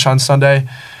foolish on Sunday.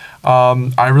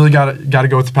 I really got to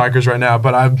go with the Packers right now,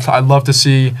 but I'd love to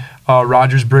see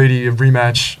Rodgers-Brady a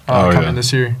rematch come in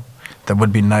this year. That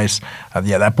would be nice.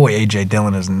 That boy A.J.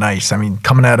 Dillon is nice. I mean,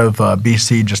 coming out of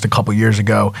BC just a couple years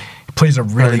ago, he plays a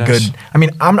really good. I mean,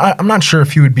 I'm not sure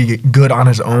if he would be good on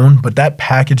his own, but that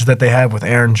package that they have with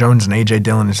Aaron Jones and A.J.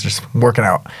 Dillon is just working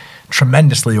out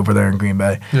tremendously over there in Green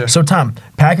Bay. Yeah. So, Tom,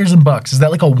 Packers and Bucks, is that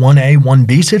like a 1A,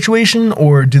 1B situation,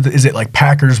 or is it like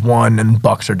Packers 1 and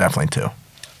Bucks are definitely 2?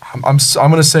 I'm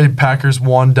going to say Packers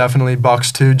 1, definitely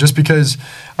Bucks 2, just because,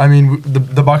 I mean,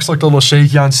 the Bucks looked a little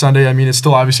shaky on Sunday. I mean, it's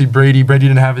still obviously Brady. Brady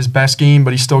didn't have his best game,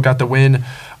 but he still got the win.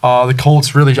 The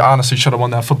Colts really honestly should have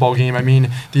won that football game. I mean,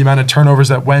 the amount of turnovers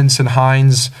that Wentz and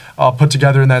Hines put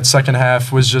together in that second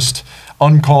half was just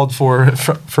uncalled for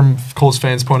from Colts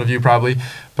fans' point of view, probably.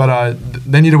 But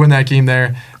they need to win that game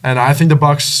there. And I think the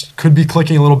Bucs could be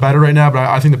clicking a little better right now, but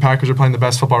I think the Packers are playing the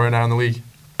best football right now in the league.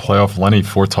 Playoff Lenny,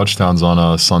 4 touchdowns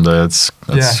on Sunday. That's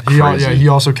crazy. He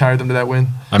also carried them to that win.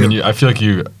 I mean, I feel like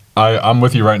I'm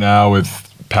with you right now with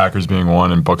Packers being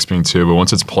 1 and Bucs being 2, but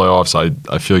once it's playoffs,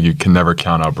 I feel like you can never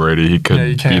count out Brady. He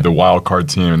could be the wild card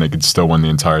team and they could still win the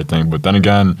entire thing. But then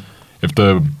again, if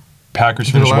the Packers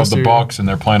finish above the Bucs and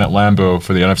they're playing at Lambeau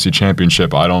for the NFC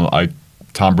Championship,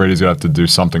 Tom Brady's gonna have to do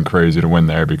something crazy to win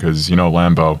there because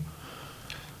Lambeau.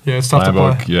 Yeah, it's tough to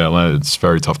play. Yeah, it's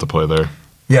very tough to play there.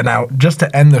 Yeah. Now, just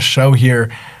to end the show here,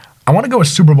 I want to go with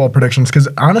Super Bowl predictions because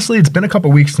honestly, it's been a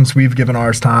couple weeks since we've given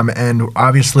ours, Tom, and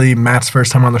obviously Matt's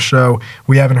first time on the show.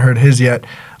 We haven't heard his yet.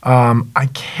 I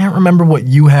can't remember what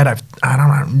you had. I don't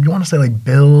know. You want to say like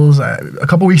Bills? A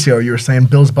couple weeks ago, you were saying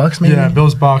Bills Bucks, maybe. Yeah,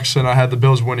 Bills Bucks, and I had the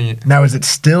Bills winning it. Now, is it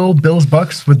still Bills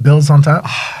Bucks with Bills on top?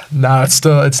 No,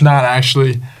 it's not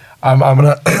actually. I'm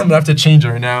gonna have to change it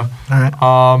right now.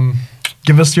 All right.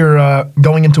 Give us your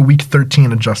going into Week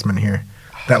 13 adjustment here.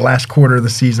 That last quarter of the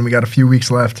season, we got a few weeks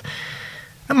left,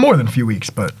 and more than a few weeks,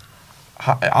 but.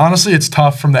 Honestly, it's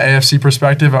tough from the AFC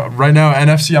perspective. Right now,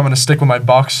 NFC, I'm going to stick with my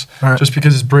Bucs just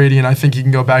because it's Brady, and I think he can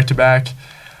go back-to-back.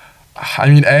 I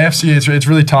mean, AFC, it's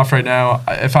really tough right now.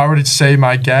 If I were to say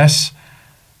my guess,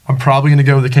 I'm probably going to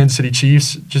go with the Kansas City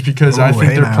Chiefs just because I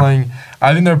think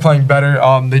they're playing better.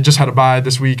 They just had a bye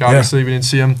this week. Obviously, we didn't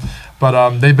see them.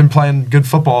 But they've been playing good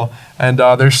football, and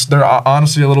they're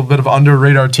honestly a little bit of an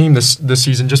under-radar team this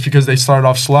season just because they started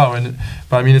off slow.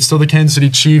 But I mean, it's still the Kansas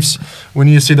City Chiefs. We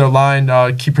need to see their line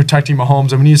keep protecting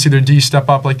Mahomes, and we need to see their D step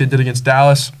up like they did against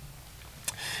Dallas.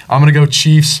 I'm gonna go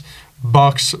Chiefs,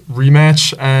 Bucs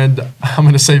rematch, and I'm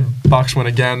gonna say Bucs win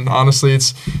again. Honestly, it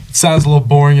sounds a little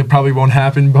boring. It probably won't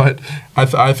happen, but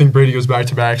I think Brady goes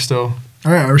back-to-back still.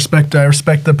 All right, I respect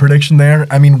the prediction there.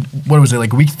 I mean, what was it,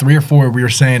 like week 3 or 4, we were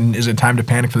saying, is it time to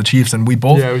panic for the Chiefs? And we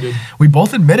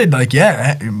both admitted, like,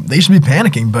 yeah, they should be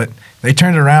panicking, but they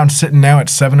turned it around, sitting now at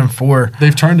 7-4.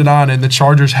 They've turned it on, and the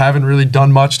Chargers haven't really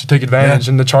done much to take advantage.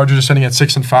 Yeah. And the Chargers are sitting at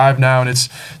 6-5 now, and it's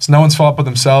no one's fault but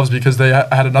themselves because they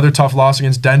had another tough loss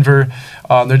against Denver.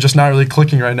 They're just not really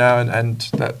clicking right now, and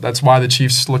that's why the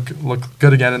Chiefs look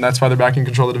good again, and that's why they're back in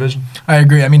control of the division. I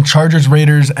agree. I mean, Chargers,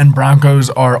 Raiders, and Broncos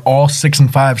are all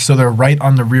 6-5, so they're right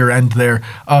on the rear end there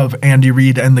of Andy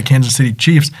Reid and the Kansas City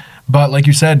Chiefs. But like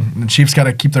you said, the Chiefs got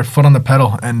to keep their foot on the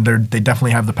pedal, and they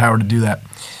definitely have the power to do that.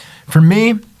 For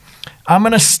me, I'm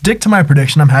going to stick to my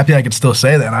prediction. I'm happy I could still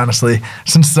say that, honestly.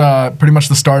 Since pretty much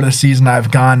the start of the season,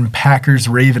 I've gone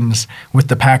Packers-Ravens with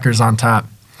the Packers on top.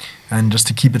 And just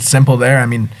to keep it simple there, I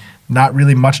mean, not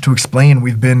really much to explain.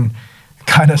 We've been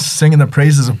kind of singing the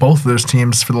praises of both of those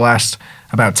teams for the last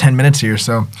about 10 minutes here.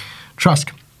 So,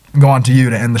 Trusk, go on to you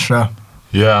to end the show.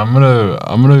 Yeah, I'm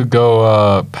gonna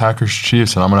go Packers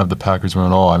Chiefs, and I'm gonna have the Packers win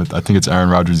it all. I think it's Aaron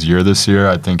Rodgers' year this year.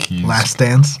 I think he's last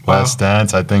dance.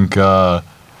 I think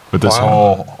with this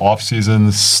whole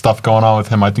offseason stuff going on with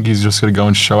him, I think he's just gonna go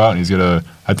and show out, and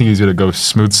I think he's gonna go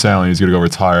smooth sailing. He's gonna go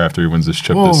retire after he wins this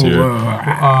chip this year.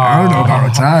 I don't know about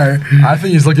retire. I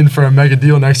think he's looking for a mega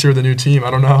deal next year with a new team.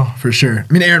 I don't know for sure.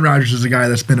 I mean, Aaron Rodgers is a guy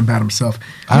that's been about himself.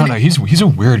 I don't know. He's a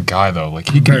weird guy though. Like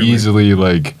he could easily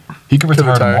he could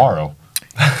retire tomorrow.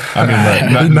 I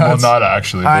mean, not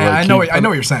actually. But I know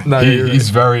what you're saying. He's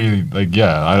very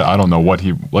I don't know what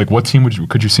team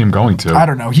could you see him going to? I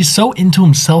don't know. He's so into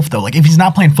himself though. Like if he's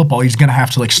not playing football, he's gonna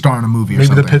have to star in a movie. Or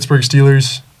something. Maybe the Pittsburgh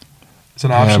Steelers. It's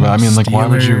an option. Yeah, but I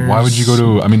mean, why would you go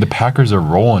to? I mean, the Packers are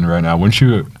rolling right now. Wouldn't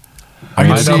you? I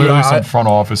mean, clearly some front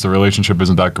office. The relationship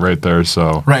isn't that great there.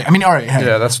 So right. I mean, all right. Hey,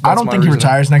 that's I don't think he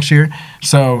retires next year.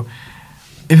 So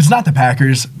if it's not the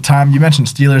Packers, Tom, you mentioned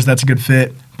Steelers. That's a good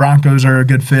fit. Broncos are a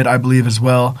good fit, I believe, as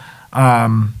well. I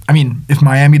mean, if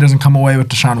Miami doesn't come away with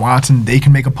Deshaun Watson, they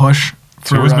can make a push.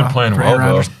 Tua's been playing well,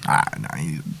 though.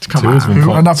 Come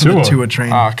on. Enough of the Tua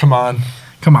train. Come on.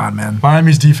 Come on, man.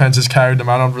 Miami's defense has carried them.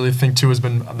 I don't really think Tua's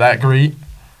been that great.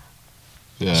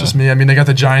 Yeah. It's just me. I mean, they got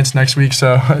the Giants next week,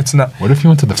 so it's not. What if he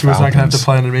went to the Falcons? Tua's not going to have to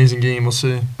play an amazing game. We'll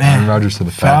see. Aaron Rodgers to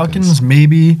the Falcons,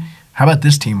 maybe. How about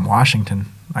this team, Washington?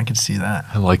 I could see that.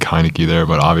 I like Heineke there,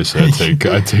 but obviously I'd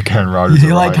take Aaron Rodgers.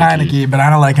 You like Heineke, but I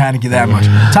don't like Heineke that much.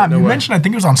 Tom, you mentioned, I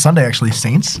think it was on Sunday actually,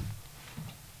 Saints?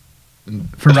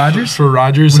 For Rodgers? For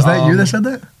Rodgers. Was that you that said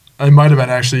that? It might have been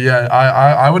actually, yeah.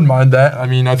 I wouldn't mind that. I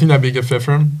mean, I think that'd be a good fit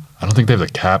for him. I don't think they have the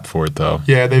cap for it, though.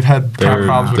 Yeah, they've had cap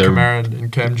problems with Kamara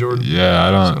and Cam Jordan. Yeah,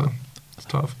 I don't. So it's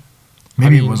tough.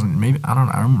 Maybe it wasn't. Maybe I don't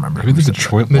know. I don't remember. Maybe the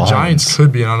Detroit Lions. The Giants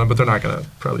could be on it, but they're not going to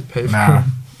probably pay for him.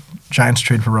 Giants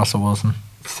trade for Russell Wilson.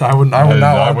 I would not want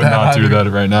I would that not do either.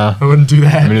 that right now. I wouldn't do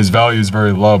that. I mean, his value is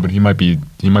very low, but he might be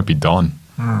done.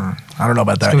 I don't know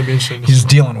about that. It's going to be interesting. He's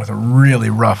dealing with a really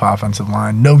rough offensive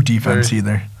line. No defense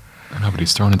either. I know, but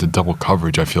he's thrown into double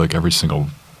coverage. I feel like every single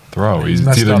throw. He's It's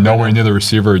messed either up, nowhere man. near the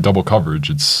receiver or double coverage.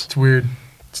 It's weird.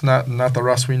 It's not the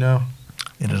Russ we know.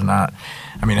 It is not.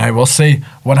 I mean, I will say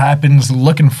what happens.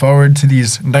 Looking forward to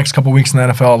these next couple weeks in the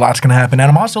NFL. A lot's going to happen.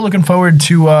 And I'm also looking forward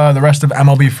to the rest of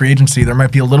MLB free agency. There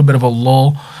might be a little bit of a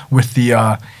lull with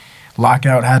the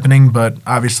lockout happening, but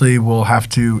obviously we'll have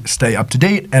to stay up to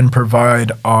date and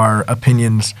provide our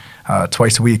opinions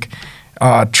twice a week.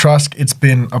 Trusk, it's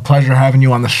been a pleasure having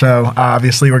you on the show.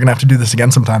 Obviously, we're going to have to do this again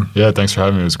sometime. Yeah, thanks for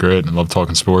having me. It was great. I love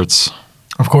talking sports.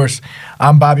 Of course,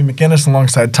 I'm Bobby McGinnis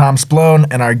alongside Tom Splone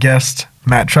and our guest,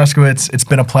 Matt Truskiewicz. It's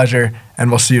been a pleasure,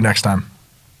 and we'll see you next time.